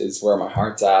is where my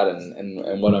heart's at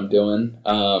and what I'm doing.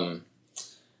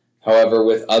 However,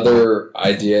 with other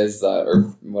ideas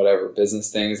or whatever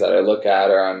business things that I look at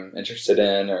or I'm interested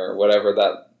in, or whatever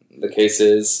that the case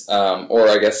is, or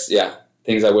I guess,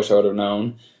 things I wish I would have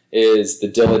known, is the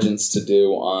diligence to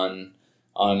do on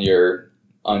your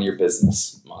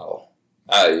business model.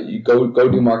 You go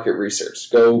do market research.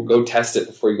 Go test it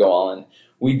before you go all in.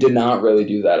 We did not really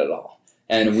do that at all,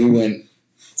 and we went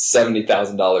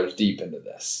 $70,000 deep into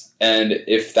this. And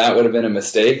if that would have been a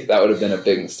mistake, that would have been a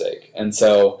big mistake. And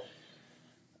so,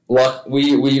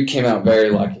 we came out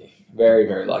very lucky, very,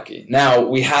 very lucky. Now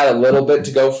we had a little bit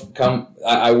to come.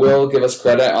 I will give us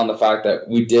credit on the fact that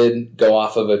we did go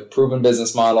off of a proven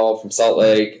business model from Salt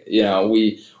Lake.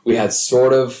 We had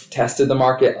sort of tested the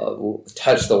market,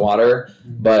 touched the water,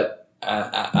 but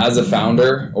as a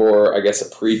founder, or I guess a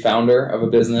pre-founder of a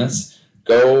business,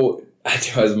 do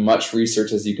as much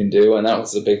research as you can do. And that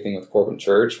was the big thing with Corbin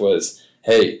Church was,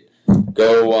 hey,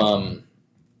 go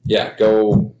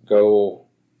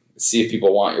see if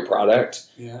people want your product.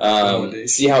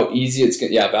 See how easy it's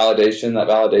going. Validation. That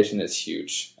validation is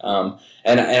huge.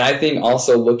 And I think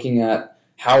also looking at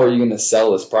how are you going to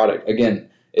sell this product? Again,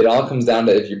 it all comes down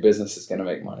to if your business is going to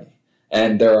make money.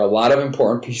 And there are a lot of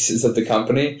important pieces of the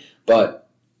company, but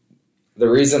the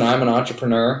reason I'm an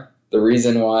entrepreneur, the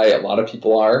reason why a lot of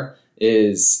people are,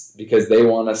 is because they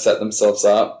want to set themselves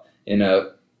up in a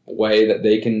way that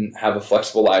they can have a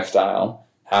flexible lifestyle,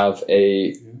 have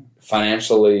a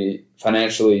financially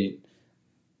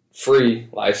free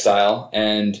lifestyle,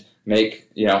 and make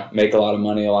a lot of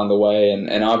money along the way.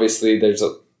 And obviously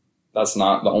that's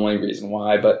not the only reason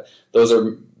why, but those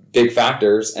are big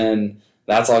factors, and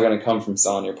that's all going to come from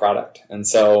selling your product. And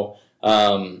so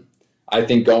I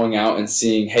think going out and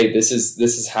seeing, hey, this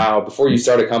is how, before you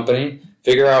start a company,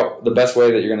 figure out the best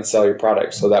way that you're going to sell your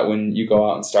product, so that when you go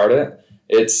out and start it,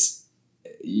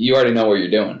 you already know what you're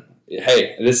doing.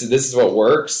 Hey, this is what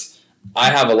works.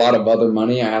 I have a lot of other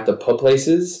money I have to put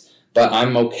places, but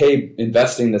I'm okay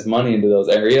investing this money into those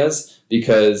areas,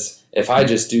 because if I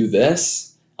just do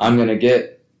this, I'm going to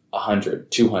get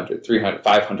 100, 200, 300,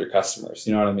 500 customers.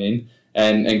 You know what I mean?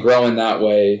 And growing that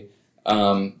way,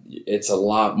 it's a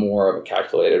lot more of a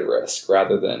calculated risk,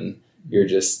 rather than you're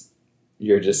just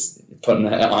putting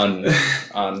it on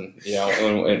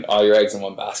in all your eggs in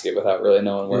one basket without really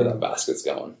knowing where that basket's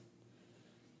going.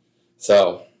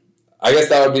 So I guess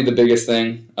that would be the biggest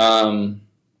thing. And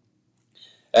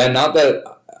not that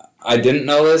I didn't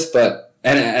know this, but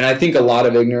and I think a lot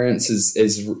of ignorance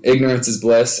is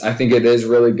bliss. I think it is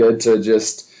really good to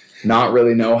just not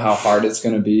really know how hard it's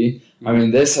going to be. I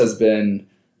mean, this has been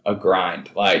a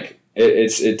grind. Like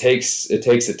it takes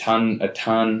a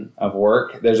ton of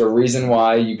work. There's a reason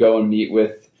why you go and meet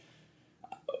with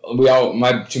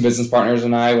my two business partners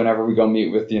and I, whenever we go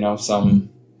meet with some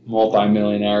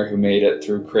multi-millionaire who made it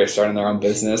through starting their own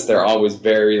business, they're always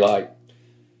very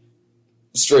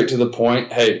straight to the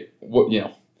point. Hey,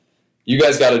 you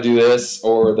guys got to do this,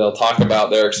 or they'll talk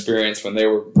about their experience when they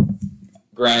were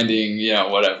grinding,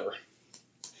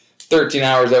 13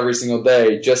 hours every single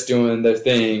day, just doing their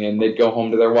thing, and they'd go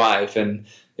home to their wife, and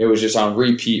it was just on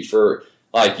repeat for,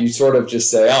 like, you sort of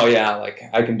just say, oh yeah, like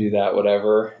I can do that,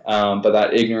 whatever. But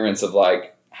that ignorance of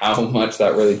like how much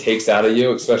that really takes out of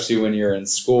you, especially when you're in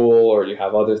school or you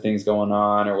have other things going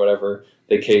on or whatever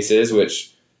the case is,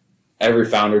 which every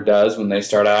founder does when they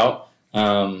start out.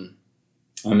 I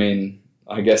mean,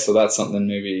 I guess so that's something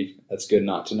maybe that's good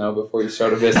not to know before you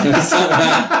start a business.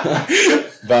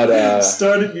 But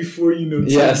start it before you know too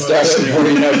much. Yeah, start it before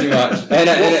you know too much. And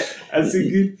that's a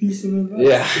good piece of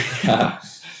advice. Yeah.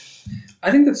 I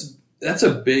think that's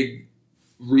a big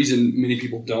reason many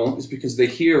people don't, is because they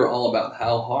hear all about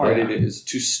how hard it is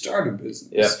to start a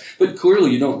business. Yep. But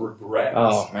clearly you don't regret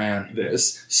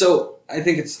this. So I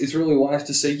think it's really wise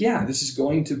to say, yeah, this is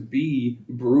going to be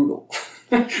brutal.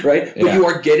 Right? But you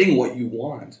are getting what you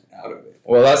want out of it.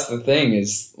 Well, that's the thing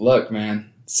is, look, man,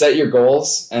 set your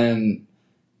goals, and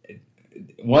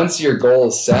once your goal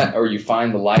is set or you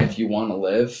find the life you want to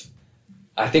live,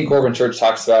 I think Corbin Church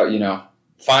talks about,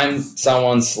 find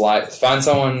someone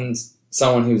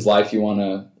whose life you want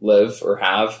to live or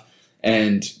have,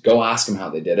 and go ask them how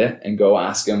they did it, and go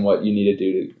ask them what you need to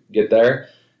do to get there.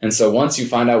 And so once you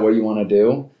find out what you want to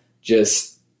do,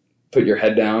 just put your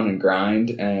head down and grind.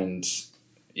 And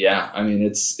yeah, I mean,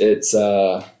 it's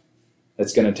going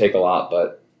to take a lot,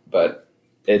 but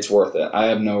it's worth it. I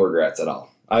have no regrets at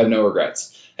all. I have no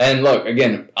regrets. And look,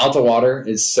 again, Alta Water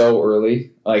is so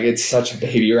early. Like, it's such a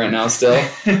baby right now still.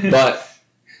 But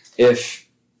if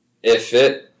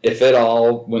it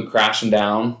all went crashing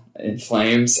down in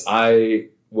flames, I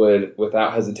would,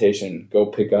 without hesitation, go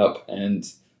pick up and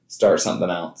start something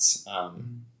else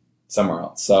somewhere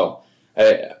else. So,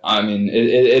 I mean,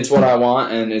 it's what I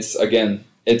want, and it's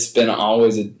been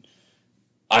always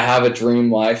I have a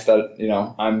dream life that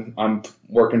I'm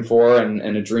working for, and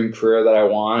a dream career that I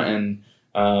want, and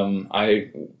I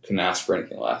can ask for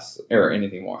anything less or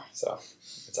anything more. So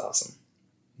it's awesome.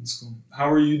 That's cool. How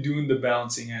are you doing the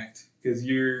balancing act? Because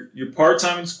you're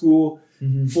part-time in school,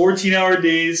 14-hour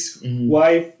days,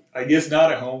 wife, I guess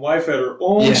not at home, wife at her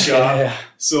own shop. Yeah.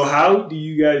 So how do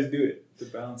you guys do it, the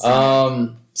balancing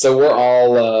act? So we're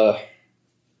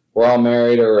all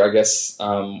married, or I guess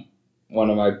one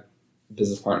of my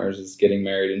business partners is getting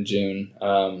married in June.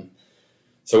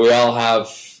 So we all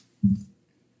have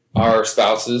our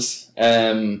spouses,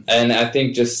 and I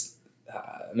think just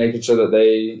making sure that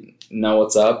they know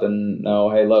what's up and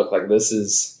know, hey, look, like this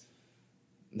is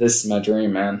my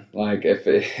dream, man. Like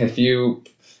if you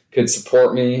could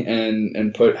support me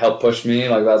and help push me,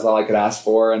 like that's all I could ask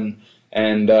for, and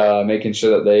making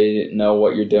sure that they know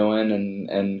what you're doing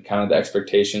and kind of the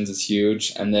expectations is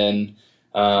huge. And then,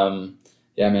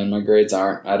 yeah, man, my grades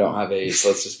I don't have A's, so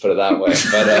let's just put it that way.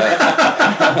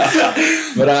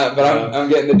 But I'm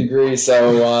getting the degree.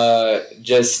 So,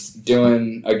 just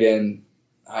doing, again,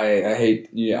 I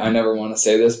hate, I never want to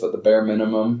say this, but the bare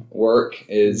minimum work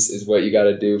is what you got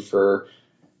to do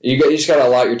you just got to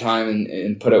allot your time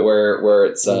and put it where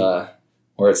it's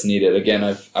needed. Again,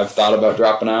 I've thought about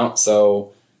dropping out,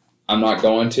 so I'm not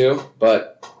going to,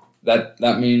 but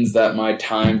that means that my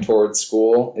time towards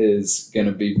school is going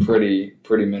to be pretty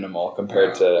minimal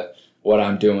compared to what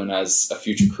I'm doing as a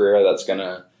future career that's going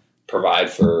to provide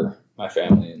for my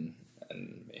family and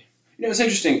me. It's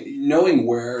interesting. Knowing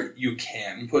where you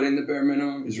can put in the bare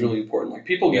minimum is really important. Like,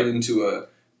 people get into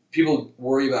people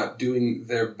worry about doing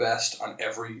their best on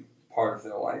every part of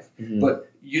their life, but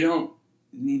you don't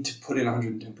need to put in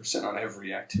 110% on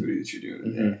every activity that you're doing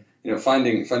in there.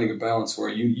 Finding a balance where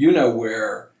you know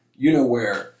where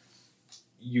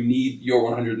you need your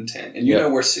 110, and you know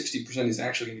where 60% is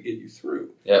actually going to get you through.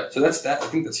 Yep. So I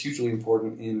think that's hugely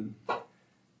important in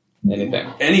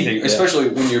anything, especially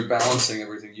when you're balancing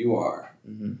everything you are.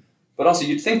 But also,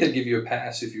 you'd think they'd give you a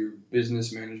pass if your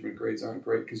business management grades aren't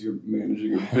great because you're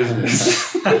managing a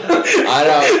business. I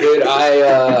know, dude.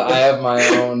 I have my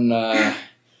own.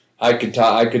 I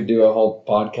could do a whole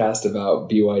podcast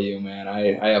about BYU, man.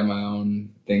 I have my own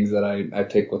things that I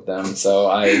pick with them.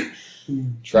 So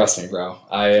trust me, bro.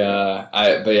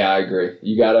 But yeah, I agree.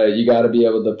 You gotta be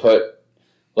able to put,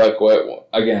 like,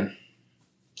 again,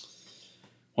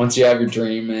 once you have your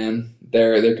dream, man,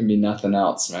 there can be nothing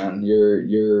else, man.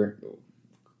 You're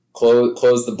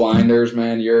close the blinders,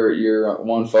 man. You're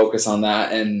one focus on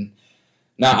that. And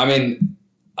now, I mean,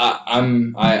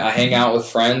 I hang out with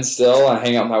friends still. I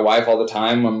hang out with my wife all the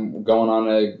time. I'm going on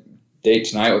a date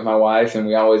tonight with my wife, and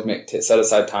we always set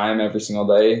aside time every single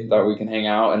day that we can hang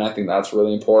out. And I think that's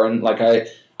really important. Like,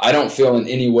 I don't feel in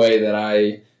any way that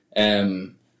I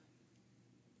am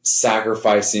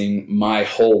sacrificing my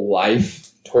whole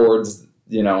life towards,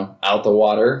 Alta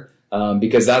Water,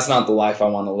 because that's not the life I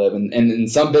want to live.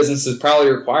 And some businesses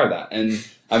probably require that. And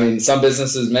I mean, some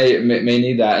businesses may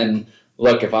need that. And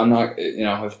look, if I'm not,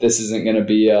 if this isn't going to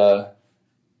be a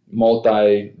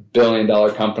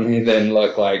multi-billion-dollar company, then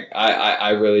look, like I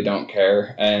really don't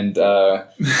care, and I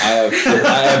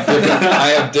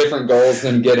have different goals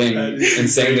than getting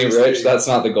insanely rich. That's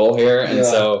not the goal here, and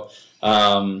so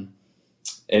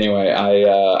anyway,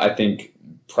 I think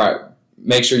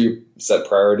make sure you set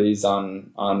priorities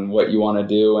on what you want to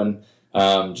do, and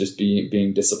just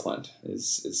being disciplined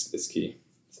is key.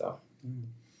 So,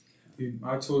 dude,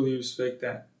 I totally respect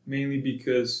that, mainly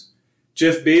because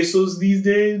Jeff Bezos these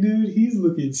days, dude, he's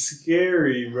looking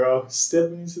scary, bro.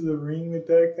 Stepping into the ring with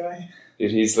that guy.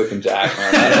 Dude, he's looking jacked,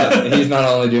 man. He's not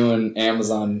only doing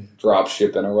Amazon drop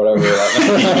shipping or whatever.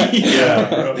 Yeah,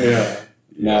 bro.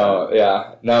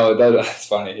 Yeah. No, that's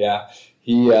funny. Yeah.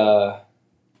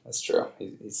 That's true.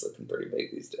 He's looking pretty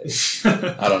big these days.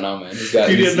 I don't know, man. He's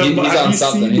on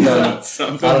something. He's on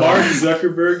something. The Mark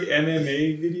Zuckerberg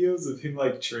MMA videos of him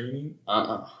like training.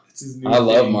 I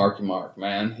love Marky Mark,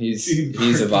 man. He's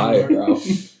a vibe, bro.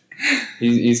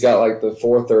 He's got like the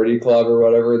 430 club or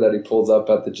whatever that he pulls up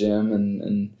at the gym,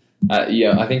 and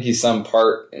I think he's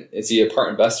is he a part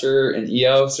investor in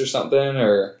EOS or something,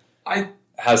 or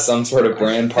has some sort of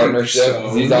brand partnership?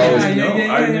 So. He's always I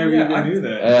never even knew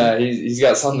that. Yeah, he's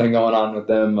got something going on with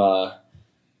them,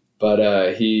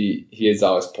 but he is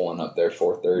always pulling up there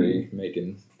 430,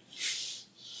 making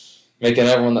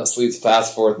everyone that sleeps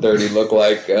past 4:30 look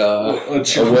like a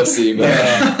wussy.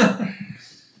 But,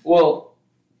 well,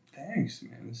 thanks,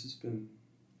 man. This has been.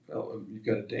 Well, you've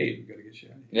got a date. We've got to get you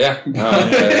out of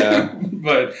here. Yeah.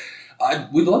 But I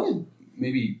would love to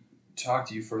maybe talk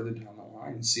to you further down the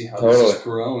line and see how this has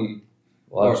grown.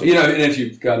 And if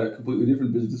you've got a completely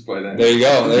different business by then. There you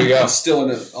go. It's still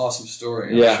an awesome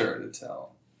story, I'm sure, to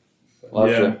tell. Love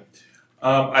to.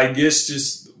 I guess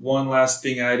just one last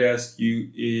thing I'd ask you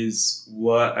is,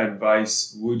 what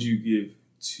advice would you give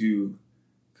to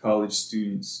college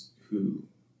students who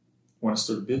want to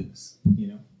start a business?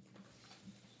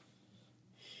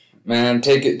 Man,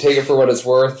 take it for what it's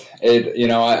worth.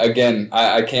 I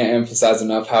can't emphasize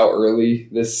enough how early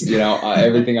this,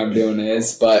 everything I'm doing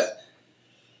is, but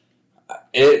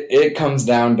it comes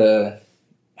down to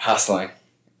hustling.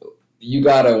 You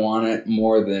gotta want it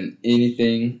more than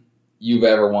anything you've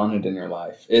ever wanted in your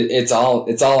life. It's all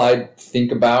I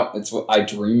think about. It's what I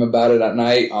dream about it at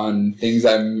night on things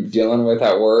I'm dealing with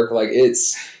at work. Like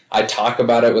I talk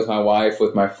about it with my wife,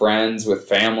 with my friends, with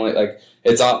family. Like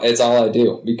it's all I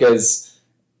do, because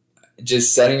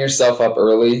just setting yourself up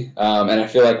early. And I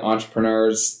feel like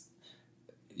entrepreneurs,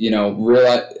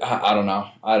 realize, I don't know.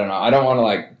 I don't want to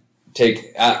like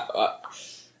take, as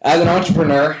an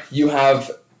entrepreneur, you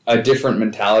have a different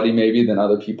mentality maybe than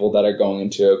other people that are going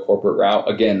into a corporate route.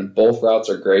 Again, both routes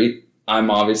are great. I'm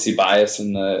obviously biased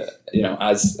in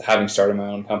as having started my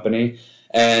own company.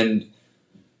 And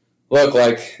look,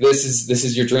 like this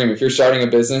is your dream. If you're starting a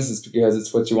business, it's because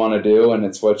it's what you want to do, and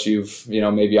it's what you've,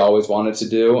 maybe always wanted to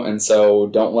do. And so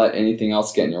don't let anything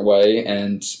else get in your way.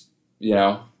 And,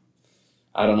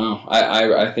 I don't know.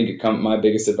 I think my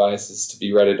biggest advice is to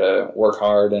be ready to work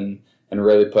hard and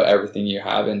really put everything you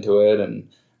have into it. And,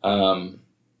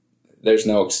 there's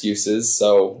no excuses.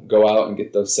 So go out and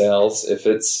get those sales.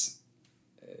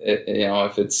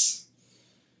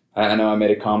 I know I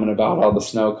made a comment about all the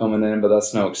snow coming in, but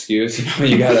that's no excuse.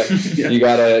 You gotta,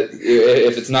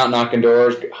 if it's not knocking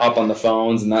doors, hop on the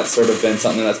phones. And that's sort of been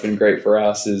something that's been great for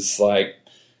us, is like,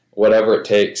 whatever it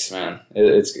takes, man.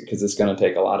 It's because it's going to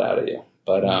take a lot out of you.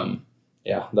 But,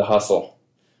 the hustle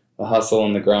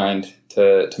and the grind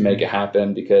to make it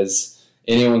happen, because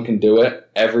anyone can do it.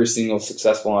 Every single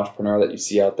successful entrepreneur that you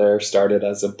see out there started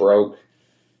as a broke,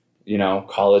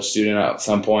 college student at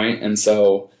some point. And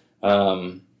so,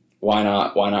 why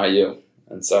not you?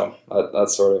 And so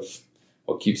that's sort of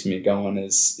what keeps me going,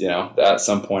 is, at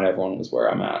some point everyone was where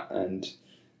I'm at, and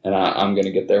I'm going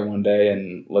to get there one day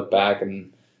and look back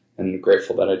and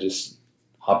grateful that I just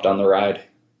hopped on the ride.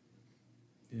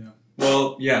 Yeah.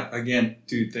 Well, yeah, again,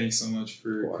 dude, thanks so much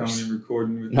for coming and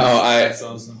recording with us. That's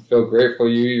awesome. Feel grateful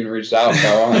you even reached out.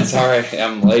 I'm sorry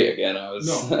I'm late again.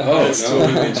 It's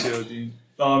totally chill, dude.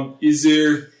 Is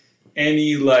there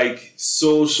any like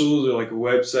socials or like a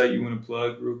website you want to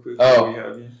plug real quick?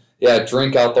 Yeah,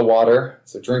 Drink Out the Water.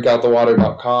 So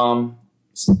drinkoutthewater.com.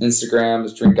 Instagram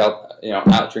is at Drink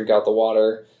Out the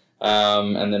Water.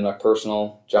 And then my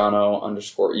personal,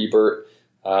 Jono_Ebert.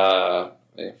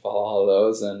 Follow all of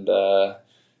those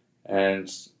and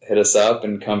hit us up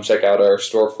and come check out our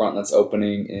storefront that's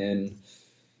opening in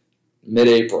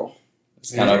mid-April.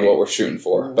 It's kind of what we're shooting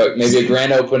for. But maybe a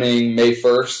grand opening May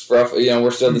 1st.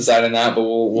 We're still deciding that, but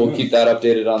we'll keep that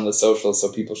updated on the socials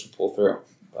so people should pull through.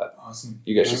 But awesome.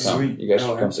 You guys should come. You guys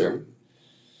should come through.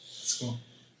 That's cool.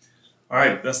 All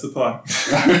right, that's the pod.